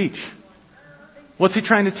trying to teach? What's he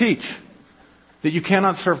trying to teach? That you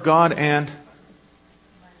cannot serve God and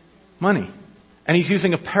money. And he's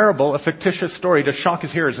using a parable, a fictitious story, to shock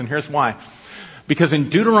his hearers, and here's why. Because in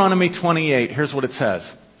Deuteronomy 28, here's what it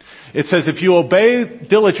says. It says, if you obey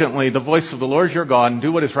diligently the voice of the Lord your God and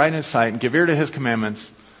do what is right in his sight and give ear to his commandments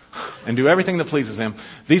and do everything that pleases him,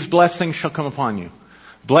 these blessings shall come upon you.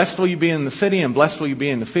 Blessed will you be in the city and blessed will you be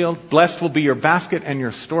in the field. Blessed will be your basket and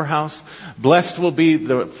your storehouse. Blessed will be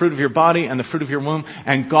the fruit of your body and the fruit of your womb.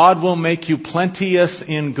 And God will make you plenteous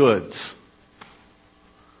in goods.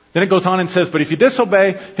 Then it goes on and says, but if you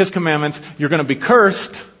disobey his commandments, you're going to be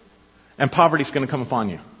cursed and poverty is going to come upon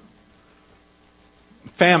you.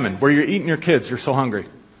 Famine, where you're eating your kids, you're so hungry.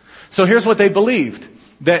 So here's what they believed.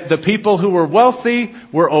 That the people who were wealthy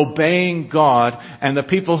were obeying God, and the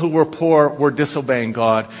people who were poor were disobeying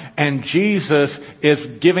God. And Jesus is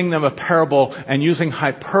giving them a parable and using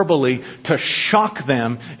hyperbole to shock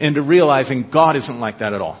them into realizing God isn't like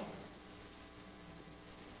that at all.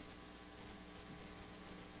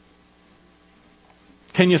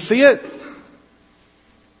 Can you see it?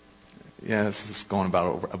 Yeah, this is going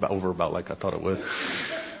about like I thought it would.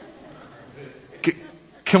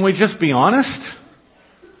 Can we just be honest?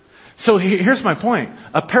 So here's my point.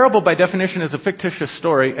 A parable by definition is a fictitious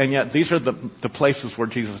story, and yet these are the places where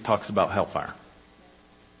Jesus talks about hellfire.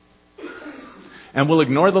 And we'll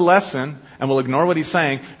ignore the lesson, and we'll ignore what he's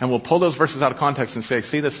saying, and we'll pull those verses out of context and say,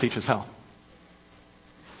 see, this teaches hell.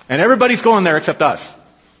 And everybody's going there except us.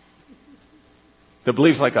 That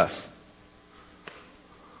believes like us.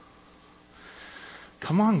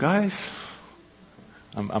 Come on, guys.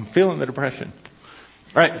 I'm feeling the depression.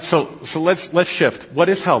 All right, so let's shift. What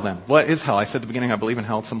is hell then? What is hell? I said at the beginning I believe in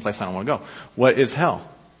hell. It's someplace I don't want to go. What is hell?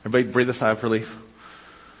 Everybody breathe a sigh of relief.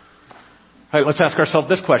 All right, let's ask ourselves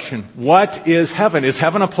this question. What is heaven? Is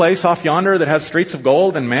heaven a place off yonder that has streets of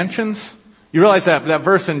gold and mansions? You realize that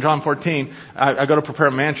verse in John 14, I go to prepare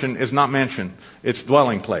a mansion, is not mansion. It's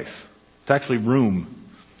dwelling place. It's actually room.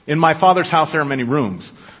 In my Father's house there are many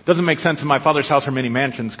rooms. Doesn't make sense in my Father's house are many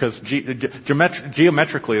mansions because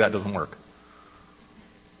geometrically that doesn't work.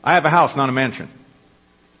 I have a house, not a mansion.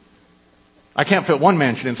 I can't fit one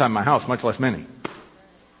mansion inside my house, much less many.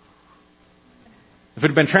 If it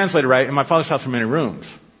had been translated right, in my Father's house are many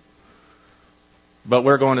rooms. But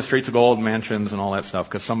we're going to streets of gold, mansions, and all that stuff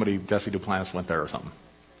because somebody, Jesse Duplantis, went there or something.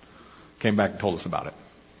 Came back and told us about it.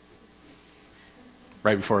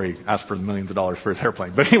 Right before he asked for millions of dollars for his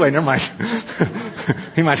airplane. But anyway, never mind.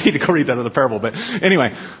 He might need to go read that other parable. But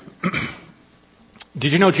anyway,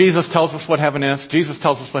 did you know Jesus tells us what heaven is? Jesus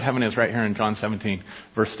tells us what heaven is right here in John 17,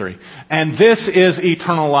 verse 3. And this is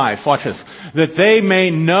eternal life. Watch this. That they may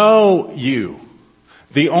know you,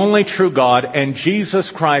 the only true God, and Jesus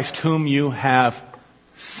Christ whom you have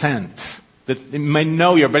sent. That they may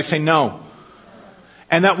know you. Everybody say no.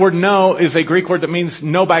 And that word know is a Greek word that means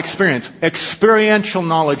know by experience. Experiential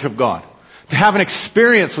knowledge of God. To have an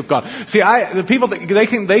experience with God. See, the people,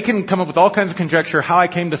 they can come up with all kinds of conjecture how I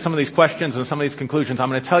came to some of these questions and some of these conclusions. I'm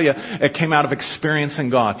going to tell you, it came out of experiencing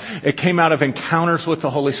God. It came out of encounters with the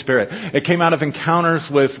Holy Spirit. It came out of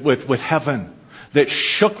encounters with heaven that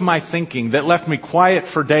shook my thinking, that left me quiet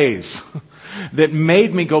for days. That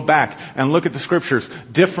made me go back and look at the scriptures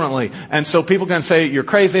differently. And so people can say you're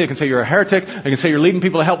crazy, they can say you're a heretic, they can say you're leading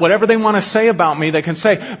people to hell. Whatever they want to say about me, they can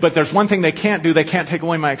say. But there's one thing they can't do, they can't take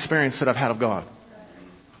away my experience that I've had of God.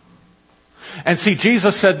 And see,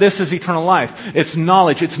 Jesus said this is eternal life. It's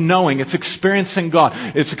knowledge, it's knowing, it's experiencing God.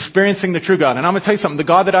 It's experiencing the true God. And I'm going to tell you something, the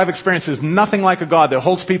God that I've experienced is nothing like a God that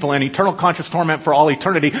holds people in eternal conscious torment for all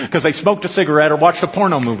eternity because they smoked a cigarette or watched a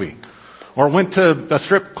porno movie or went to a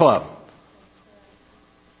strip club.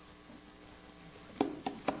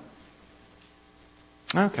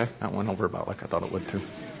 Okay, that went over about like I thought it would too.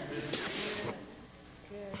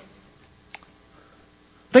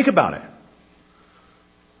 Think about it.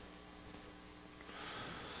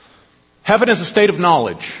 Heaven is a state of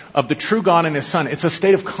knowledge of the true God and His Son. It's a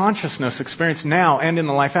state of consciousness experienced now and in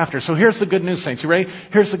the life after. So here's the good news, saints. You ready?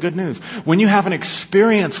 Here's the good news. When you have an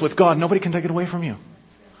experience with God, nobody can take it away from you.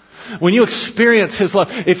 when you experience His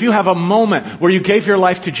love, if you have a moment where you gave your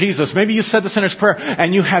life to Jesus, maybe you said the sinner's prayer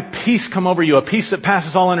and you had peace come over you, a peace that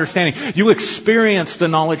passes all understanding. You experienced the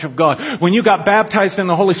knowledge of God. When you got baptized in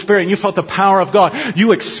the Holy Spirit and you felt the power of God,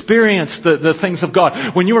 you experienced the things of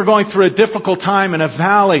God. When you were going through a difficult time in a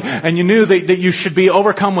valley and you knew that you should be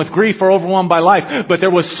overcome with grief or overwhelmed by life, but there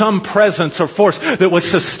was some presence or force that was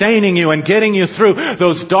sustaining you and getting you through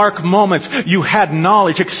those dark moments, you had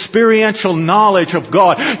knowledge, experiential knowledge of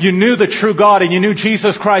God. You knew the true God and you knew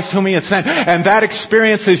Jesus Christ whom He had sent. And that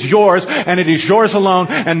experience is yours, and it is yours alone,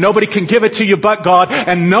 and nobody can give it to you but God,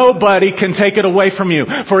 and nobody can take it away from you.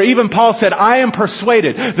 For even Paul said, I am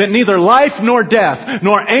persuaded that neither life nor death,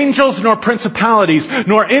 nor angels nor principalities,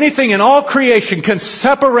 nor anything in all creation can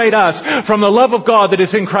separate us from the love of God that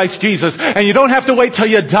is in Christ Jesus. And you don't have to wait till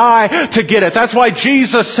you die to get it. That's why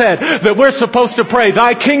Jesus said that we're supposed to pray,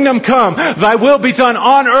 Thy kingdom come, Thy will be done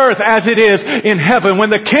on earth as it is in heaven. When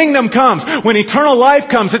the kingdom comes, when eternal life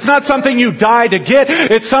comes, it's not something you die to get.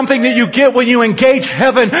 It's something that you get when you engage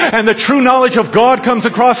heaven and the true knowledge of God comes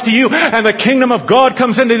across to you and the kingdom of God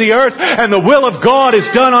comes into the earth and the will of God is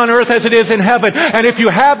done on earth as it is in heaven. And if you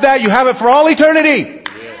have that, you have it for all eternity.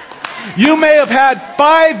 You may have had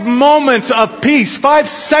 5 moments of peace, 5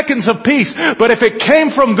 seconds of peace, but if it came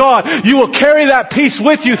from God, you will carry that peace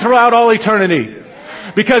with you throughout all eternity.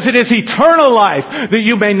 Because it is eternal life that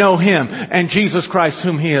you may know Him and Jesus Christ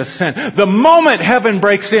whom He has sent. The moment heaven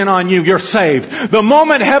breaks in on you, you're saved. The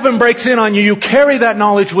moment heaven breaks in on you, you carry that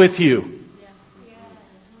knowledge with you.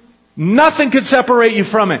 Nothing can separate you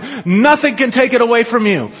from it. Nothing can take it away from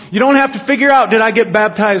you. You don't have to figure out, did I get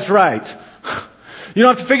baptized right? You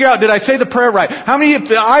don't have to figure out, did I say the prayer right? How many of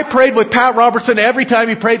you, I prayed with Pat Robertson every time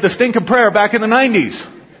he prayed the stinking prayer back in the 90s.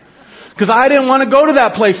 Because I didn't want to go to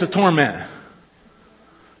that place of torment.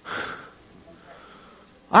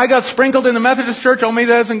 I got sprinkled in the Methodist church. Oh, maybe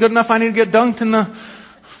that isn't good enough. I need to get dunked in the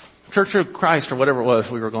Church of Christ or whatever it was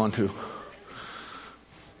we were going to.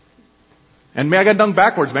 And maybe I got dunked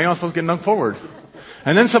backwards. Maybe I'm supposed to get dunked forward.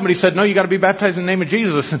 And then somebody said, no, you got to be baptized in the name of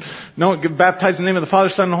Jesus. And no, get baptized in the name of the Father,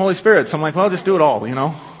 Son, and the Holy Spirit. So I'm like, well, just do it all, you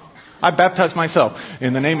know. I baptized myself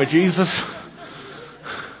in the name of Jesus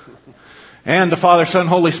and the Father, Son,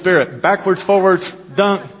 Holy Spirit. Backwards, forwards,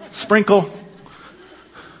 dunk, sprinkle.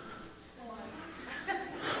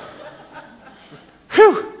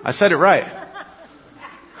 Whew, I said it right.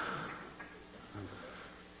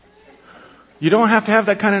 You don't have to have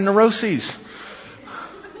that kind of neuroses.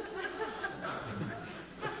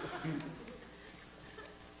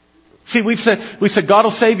 See, we said God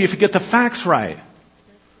will save you if you get the facts right.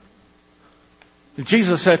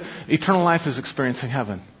 Jesus said eternal life is experiencing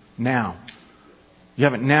heaven now. You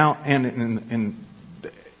have it now and in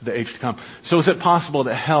the age to come. So is it possible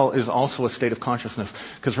that hell is also a state of consciousness?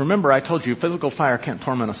 Because remember, I told you, physical fire can't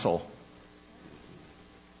torment a soul.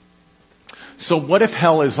 So what if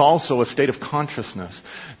hell is also a state of consciousness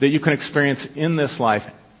that you can experience in this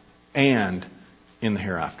life and in the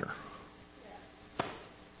hereafter?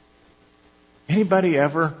 Anybody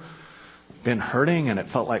ever been hurting and it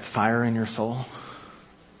felt like fire in your soul?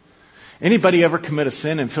 Anybody ever commit a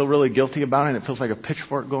sin and feel really guilty about it and it feels like a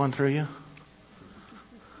pitchfork going through you?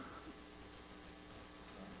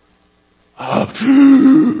 Oh,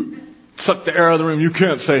 suck the air out of the room. You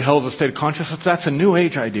can't say hell's a state of consciousness. That's a New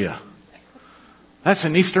Age idea. That's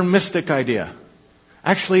an Eastern mystic idea.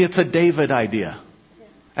 Actually, it's a David idea,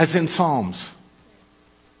 as in Psalms.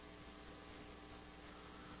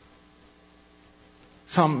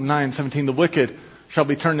 Psalm 9:17, the wicked shall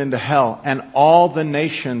be turned into hell, and all the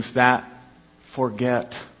nations that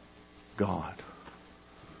forget God.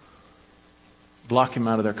 Block Him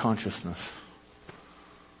out of their consciousness.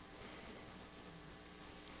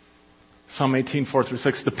 Psalm 18,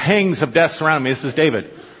 4-6. The pangs of death surround me. This is David.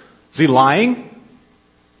 Is he lying?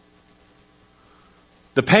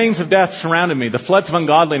 The pangs of death surrounded me. The floods of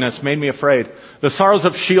ungodliness made me afraid. The sorrows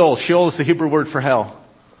of Sheol. Sheol is the Hebrew word for hell.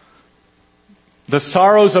 The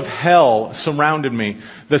sorrows of hell surrounded me.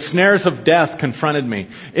 The snares of death confronted me.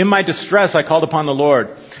 In my distress, I called upon the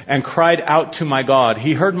Lord and cried out to my God.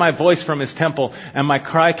 He heard my voice from His temple, and my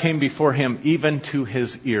cry came before Him, even to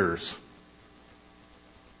His ears.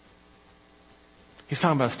 He's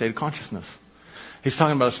talking about a state of consciousness. He's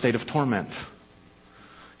talking about a state of torment.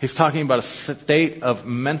 He's talking about a state of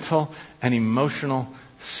mental and emotional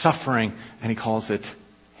suffering, and he calls it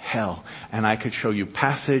hell. And I could show you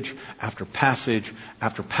passage after passage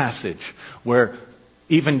after passage where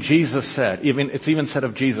even Jesus said, it's even said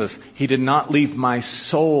of Jesus, He did not leave my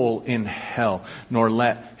soul in hell, nor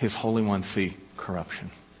let His Holy One see corruption.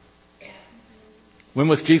 When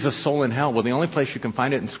was Jesus' soul in hell? Well, the only place you can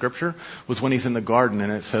find it in Scripture was when he's in the garden,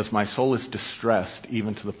 and it says, my soul is distressed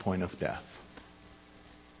even to the point of death.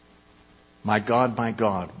 My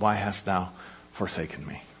God, why hast thou forsaken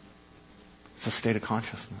me? It's a state of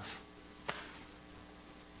consciousness.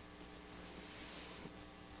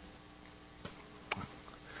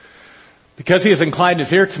 Because he has inclined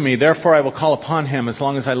his ear to me, therefore I will call upon him as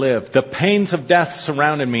long as I live. The pains of death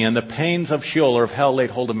surrounded me, and the pains of Sheol or of hell laid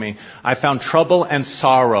hold of me. I found trouble and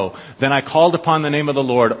sorrow. Then I called upon the name of the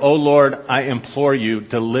Lord. O Lord, I implore you,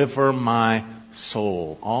 deliver my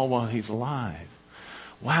soul. All while he's alive.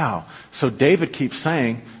 Wow. So David keeps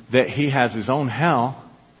saying that he has his own hell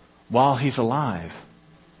while he's alive.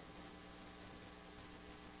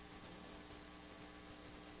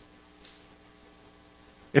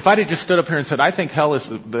 If I'd have just stood up here and said, I think hell is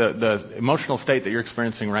the emotional state that you're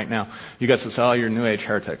experiencing right now, you guys would say, oh, you're a New Age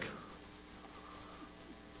heretic.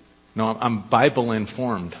 No, I'm Bible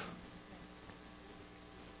informed.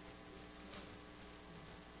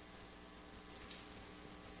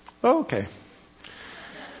 Oh, okay.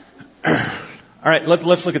 All right,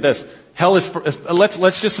 let's look at this. Hell is,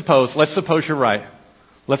 let's suppose you're right.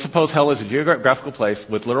 Let's suppose hell is a geographical place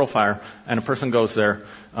with literal fire, and a person goes there,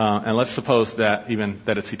 and let's suppose that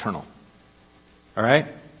it's eternal. All right?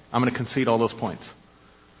 I'm going to concede all those points.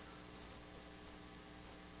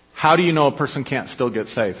 How do you know a person can't still get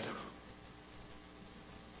saved?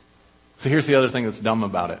 So here's the other thing that's dumb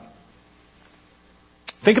about it.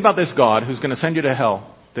 Think about this God who's going to send you to hell,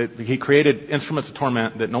 that he created instruments of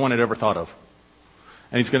torment that no one had ever thought of.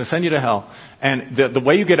 And he's going to send you to hell. And the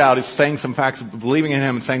way you get out is saying some facts, believing in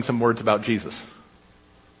him, and saying some words about Jesus.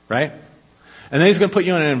 Right? And then he's going to put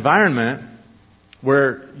you in an environment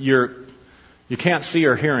where you can't see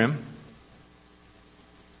or hear him.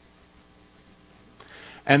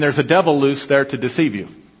 And there's a devil loose there to deceive you.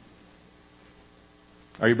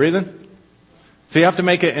 Are you breathing? So you have to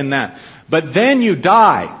make it in that. But then you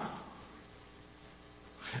die.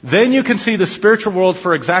 Then you can see the spiritual world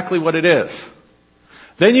for exactly what it is.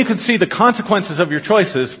 Then you can see the consequences of your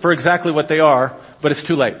choices for exactly what they are, but it's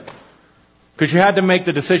too late. Because you had to make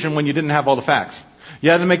the decision when you didn't have all the facts.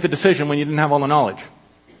 You had to make the decision when you didn't have all the knowledge.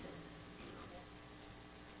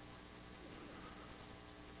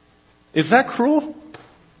 Is that cruel?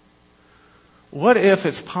 What if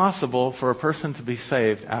it's possible for a person to be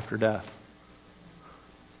saved after death?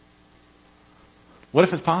 What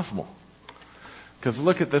if it's possible? Because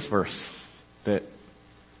look at this verse that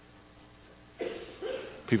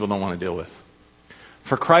people don't want to deal with.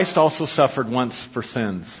 For Christ also suffered once for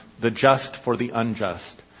sins, the just for the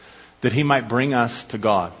unjust, that he might bring us to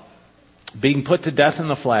God, being put to death in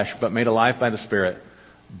the flesh, but made alive by the Spirit,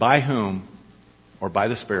 by whom, or by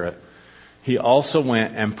the Spirit, he also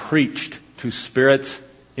went and preached to spirits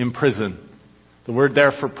in prison. The word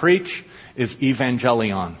there for preach is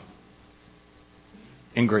evangelion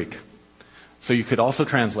in Greek. So you could also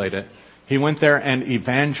translate it. He went there and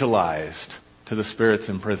evangelized to the spirits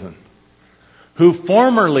in prison, who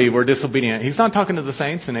formerly were disobedient. He's not talking to the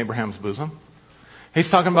saints in Abraham's bosom. He's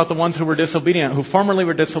talking about the ones who were disobedient, who formerly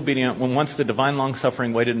were disobedient when once the divine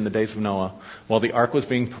long-suffering waited in the days of Noah while the ark was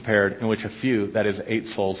being prepared, in which a few, that is 8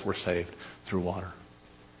 souls, were saved through water.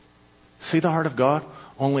 See the heart of God?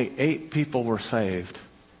 Only 8 people were saved.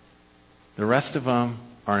 The rest of them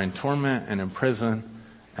are in torment and in prison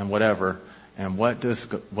and whatever. And what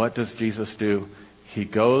does Jesus do? He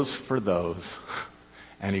goes for those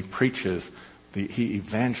and he preaches, he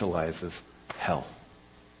evangelizes hell.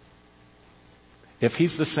 If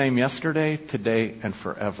he's the same yesterday, today, and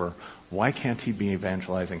forever, why can't he be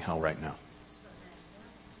evangelizing hell right now?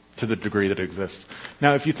 To the degree that it exists.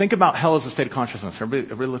 Now, if you think about hell as a state of consciousness,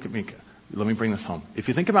 everybody look at me. Let me bring this home. If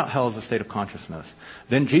you think about hell as a state of consciousness,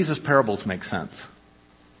 then Jesus' parables make sense.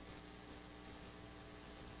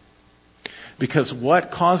 Because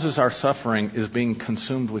what causes our suffering is being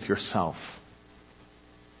consumed with yourself.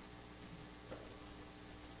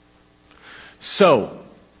 So,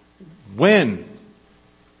 when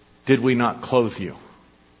did we not clothe you?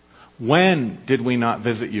 When did we not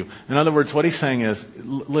visit you? In other words, what he's saying is,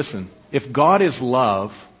 listen, if God is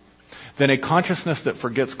love, then a consciousness that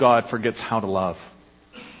forgets God forgets how to love.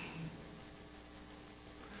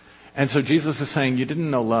 And so Jesus is saying, you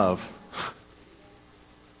didn't know love.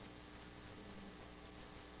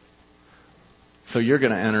 So you're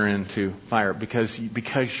going to enter into fire because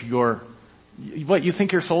you're, what, you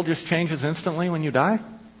think your soul just changes instantly when you die?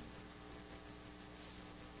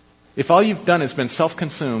 If all you've done is been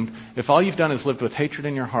self-consumed, if all you've done is lived with hatred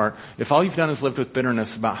in your heart, if all you've done is lived with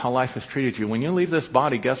bitterness about how life has treated you, when you leave this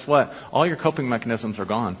body, guess what? All your coping mechanisms are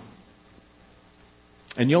gone.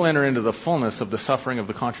 And you'll enter into the fullness of the suffering of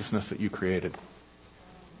the consciousness that you created.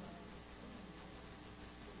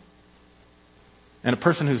 And a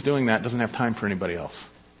person who's doing that doesn't have time for anybody else.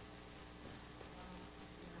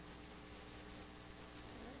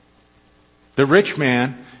 The rich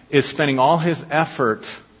man is spending all his effort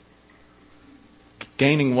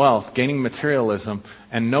gaining wealth, gaining materialism,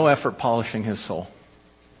 and no effort polishing his soul.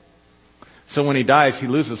 So when he dies, he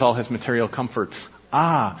loses all his material comforts.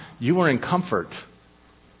 You were in comfort.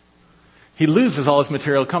 He loses all his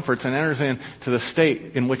material comforts and enters into the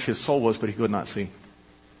state in which his soul was, but he could not see.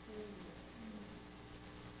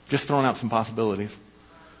 Just throwing out some possibilities.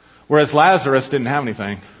 Whereas Lazarus didn't have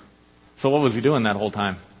anything. So what was he doing that whole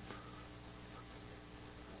time?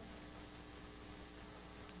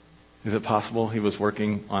 Is it possible he was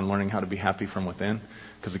working on learning how to be happy from within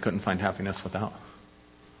because he couldn't find happiness without?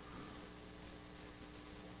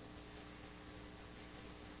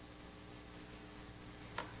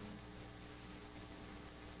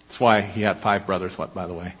 That's why he had 5 brothers, by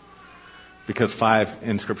the way? Because 5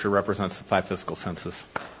 in Scripture represents 5 physical senses.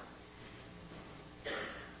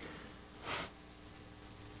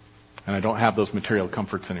 And I don't have those material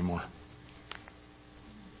comforts anymore.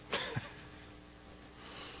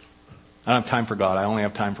 I don't have time for God. I only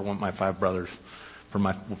have time for my 5 brothers, for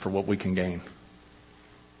what we can gain.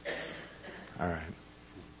 All right.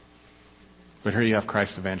 But here you have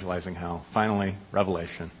Christ evangelizing hell. Finally,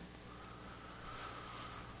 Revelation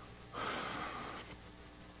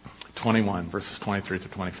 21, verses 23 to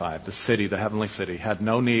 25. The city, the heavenly city, had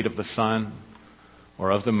no need of the sun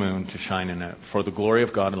or of the moon to shine in it, for the glory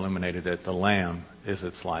of God illuminated it. The Lamb is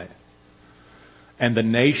its light. And the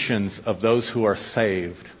nations of those who are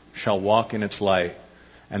saved shall walk in its light,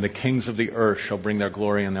 and the kings of the earth shall bring their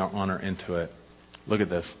glory and their honor into it. Look at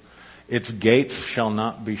this. Its gates shall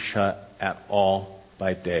not be shut at all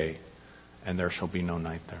by day, and there shall be no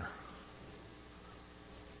night there.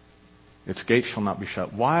 Its gates shall not be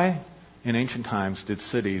shut. Why, in ancient times, did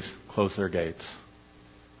cities close their gates?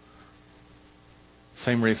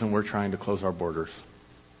 Same reason we're trying to close our borders.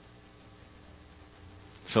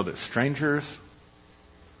 So that strangers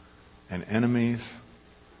and enemies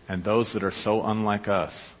and those that are so unlike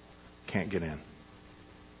us can't get in.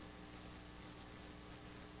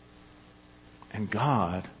 And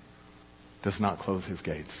God does not close his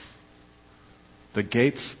gates. The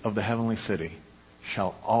gates of the heavenly city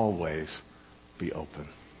shall always be open.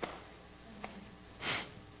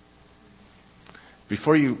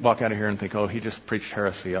 Before you walk out of here and think, he just preached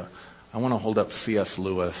heresy, I want to hold up C.S.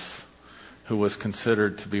 Lewis, who was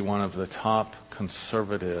considered to be one of the top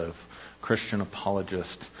conservative Christian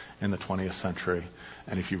apologists in the 20th century.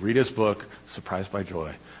 And if you read his book, Surprised by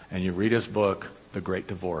Joy, and you read his book, The Great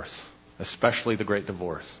Divorce, especially The Great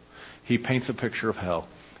Divorce, he paints a picture of hell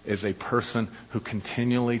as a person who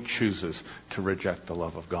continually chooses to reject the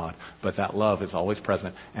love of God. But that love is always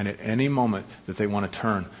present. And at any moment that they want to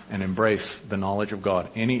turn and embrace the knowledge of God,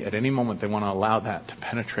 at any moment they want to allow that to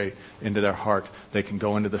penetrate into their heart, they can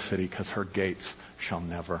go into the city because her gates shall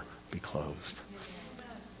never be closed.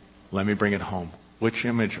 Let me bring it home. Which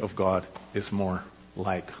image of God is more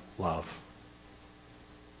like love?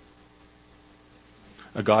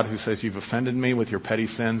 A God who says, you've offended me with your petty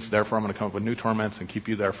sins, therefore I'm going to come up with new torments and keep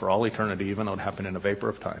you there for all eternity, even though it happened in a vapor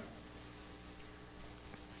of time.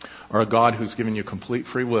 Or a God who's given you complete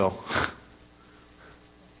free will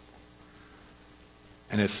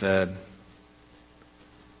and has said,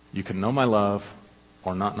 you can know my love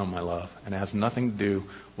or not know my love, and it has nothing to do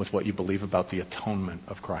with what you believe about the atonement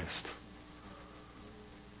of Christ.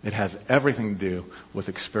 It has everything to do with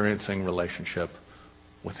experiencing relationship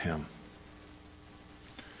with him.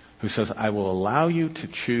 Who says, I will allow you to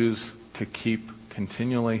choose to keep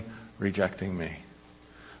continually rejecting me,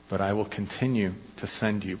 but I will continue to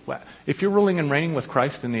send you. If you're ruling and reigning with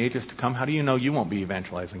Christ in the ages to come, how do you know you won't be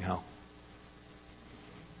evangelizing hell?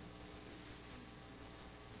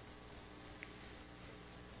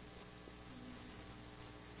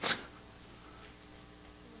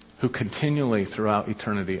 Who continually throughout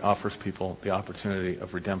eternity offers people the opportunity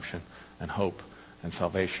of redemption and hope and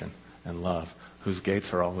salvation and love, whose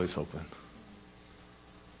gates are always open.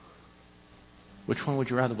 Which one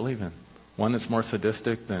would you rather believe in? One that's more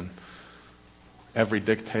sadistic than every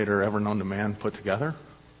dictator ever known to man put together?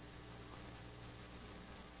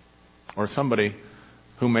 Or somebody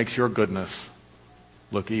who makes your goodness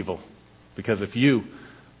look evil? Because if you,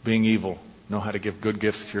 being evil, know how to give good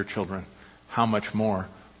gifts to your children, how much more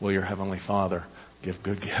will your Heavenly Father give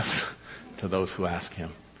good gifts to those who ask him,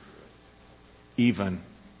 even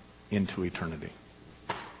into eternity?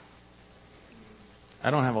 I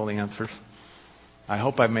don't have all the answers. I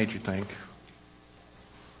hope I've made you think.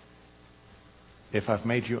 if I've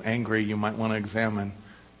made you angry, you might want to examine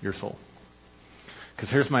your soul. Because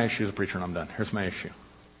here's my issue as a preacher, and I'm done. Here's my issue.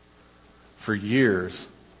 For years,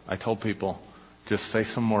 I told people, just say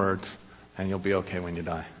some words, and you'll be okay when you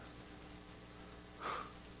die.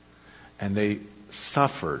 And they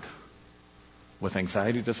suffered with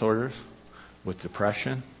anxiety disorders, with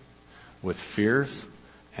depression, with fears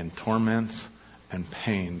and torments and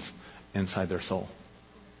pains inside their soul.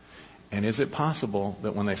 And is it possible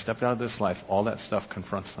that when they stepped out of this life, all that stuff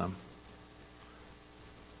confronts them?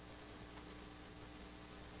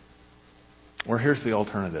 Or here's the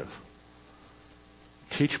alternative.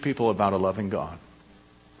 Teach people about a loving God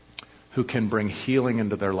who can bring healing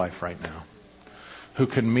into their life right now, who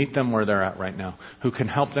can meet them where they're at right now, who can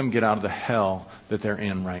help them get out of the hell that they're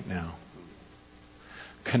in right now.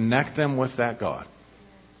 Connect them with that God.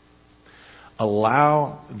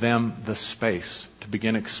 Allow them the space to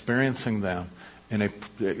begin experiencing Him in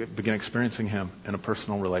a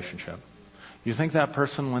personal relationship. You think that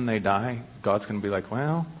person, when they die, God's going to be like,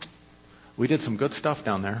 well, we did some good stuff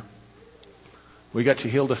down there. We got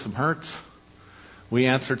you healed of some hurts. We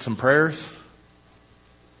answered some prayers.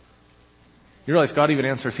 You realize God even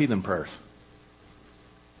answers heathen prayers.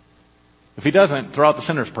 If He doesn't, throw out the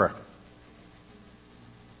sinner's prayer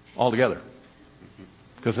altogether.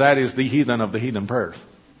 Because that is the heathen of the heathen prayers.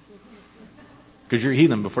 Because you're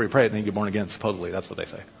heathen before you pray it and then you get born again, supposedly. That's what they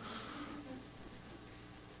say.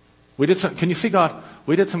 Can you see God?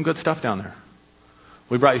 We did some good stuff down there.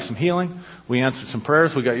 We brought you some healing. We answered some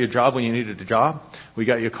prayers. We got you a job when you needed a job. We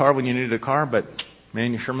got you a car when you needed a car. But,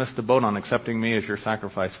 man, you sure missed the boat on accepting me as your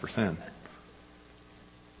sacrifice for sin.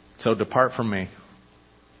 So depart from me.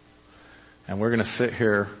 And we're going to sit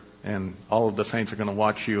here, and all of the saints are going to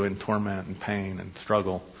watch you in torment and pain and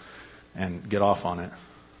struggle and get off on it.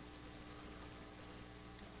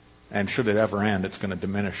 And should it ever end, it's going to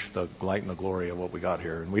diminish the light and the glory of what we got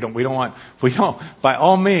here. And we don't by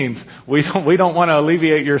all means, we don't want to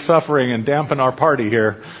alleviate your suffering and dampen our party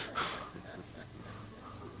here.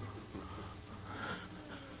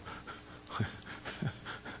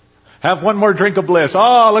 Have one more drink of bliss.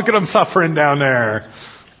 Oh, look at them suffering down there.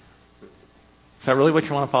 Is that really what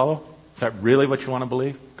you want to follow? Is that really what you want to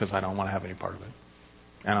believe? Because I don't want to have any part of it.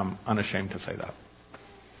 And I'm unashamed to say that.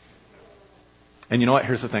 And you know what?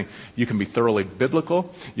 Here's the thing. You can be thoroughly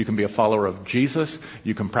biblical. You can be a follower of Jesus.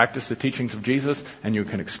 You can practice the teachings of Jesus. And you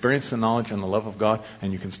can experience the knowledge and the love of God.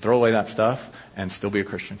 And you can throw away that stuff and still be a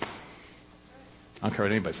Christian. I don't care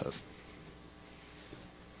what anybody says.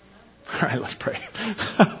 All right, let's pray.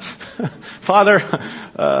 Father,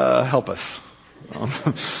 help us.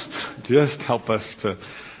 Just help us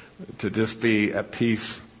to just be at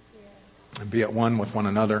peace and be at one with one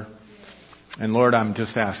another. And Lord, I'm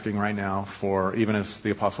just asking right now for, even as the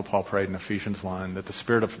Apostle Paul prayed in Ephesians 1, that the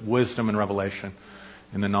spirit of wisdom and revelation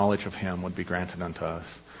in the knowledge of Him would be granted unto us.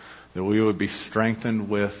 That we would be strengthened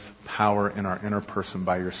with power in our inner person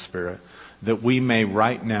by your Spirit. That we may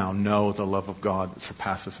right now know the love of God that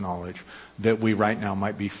surpasses knowledge. That we right now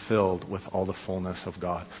might be filled with all the fullness of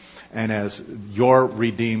God. And as your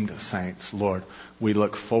redeemed saints, Lord, we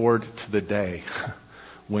look forward to the day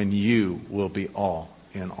when you will be all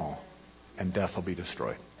in all. And death will be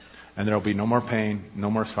destroyed. And there will be no more pain, no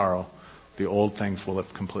more sorrow. The old things will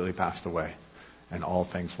have completely passed away. And all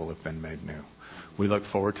things will have been made new. We look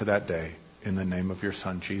forward to that day in the name of your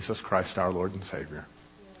Son, Jesus Christ, our Lord and Savior.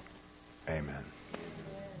 Amen.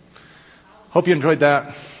 Hope you enjoyed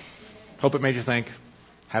that. Hope it made you think.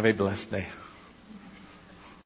 Have a blessed day.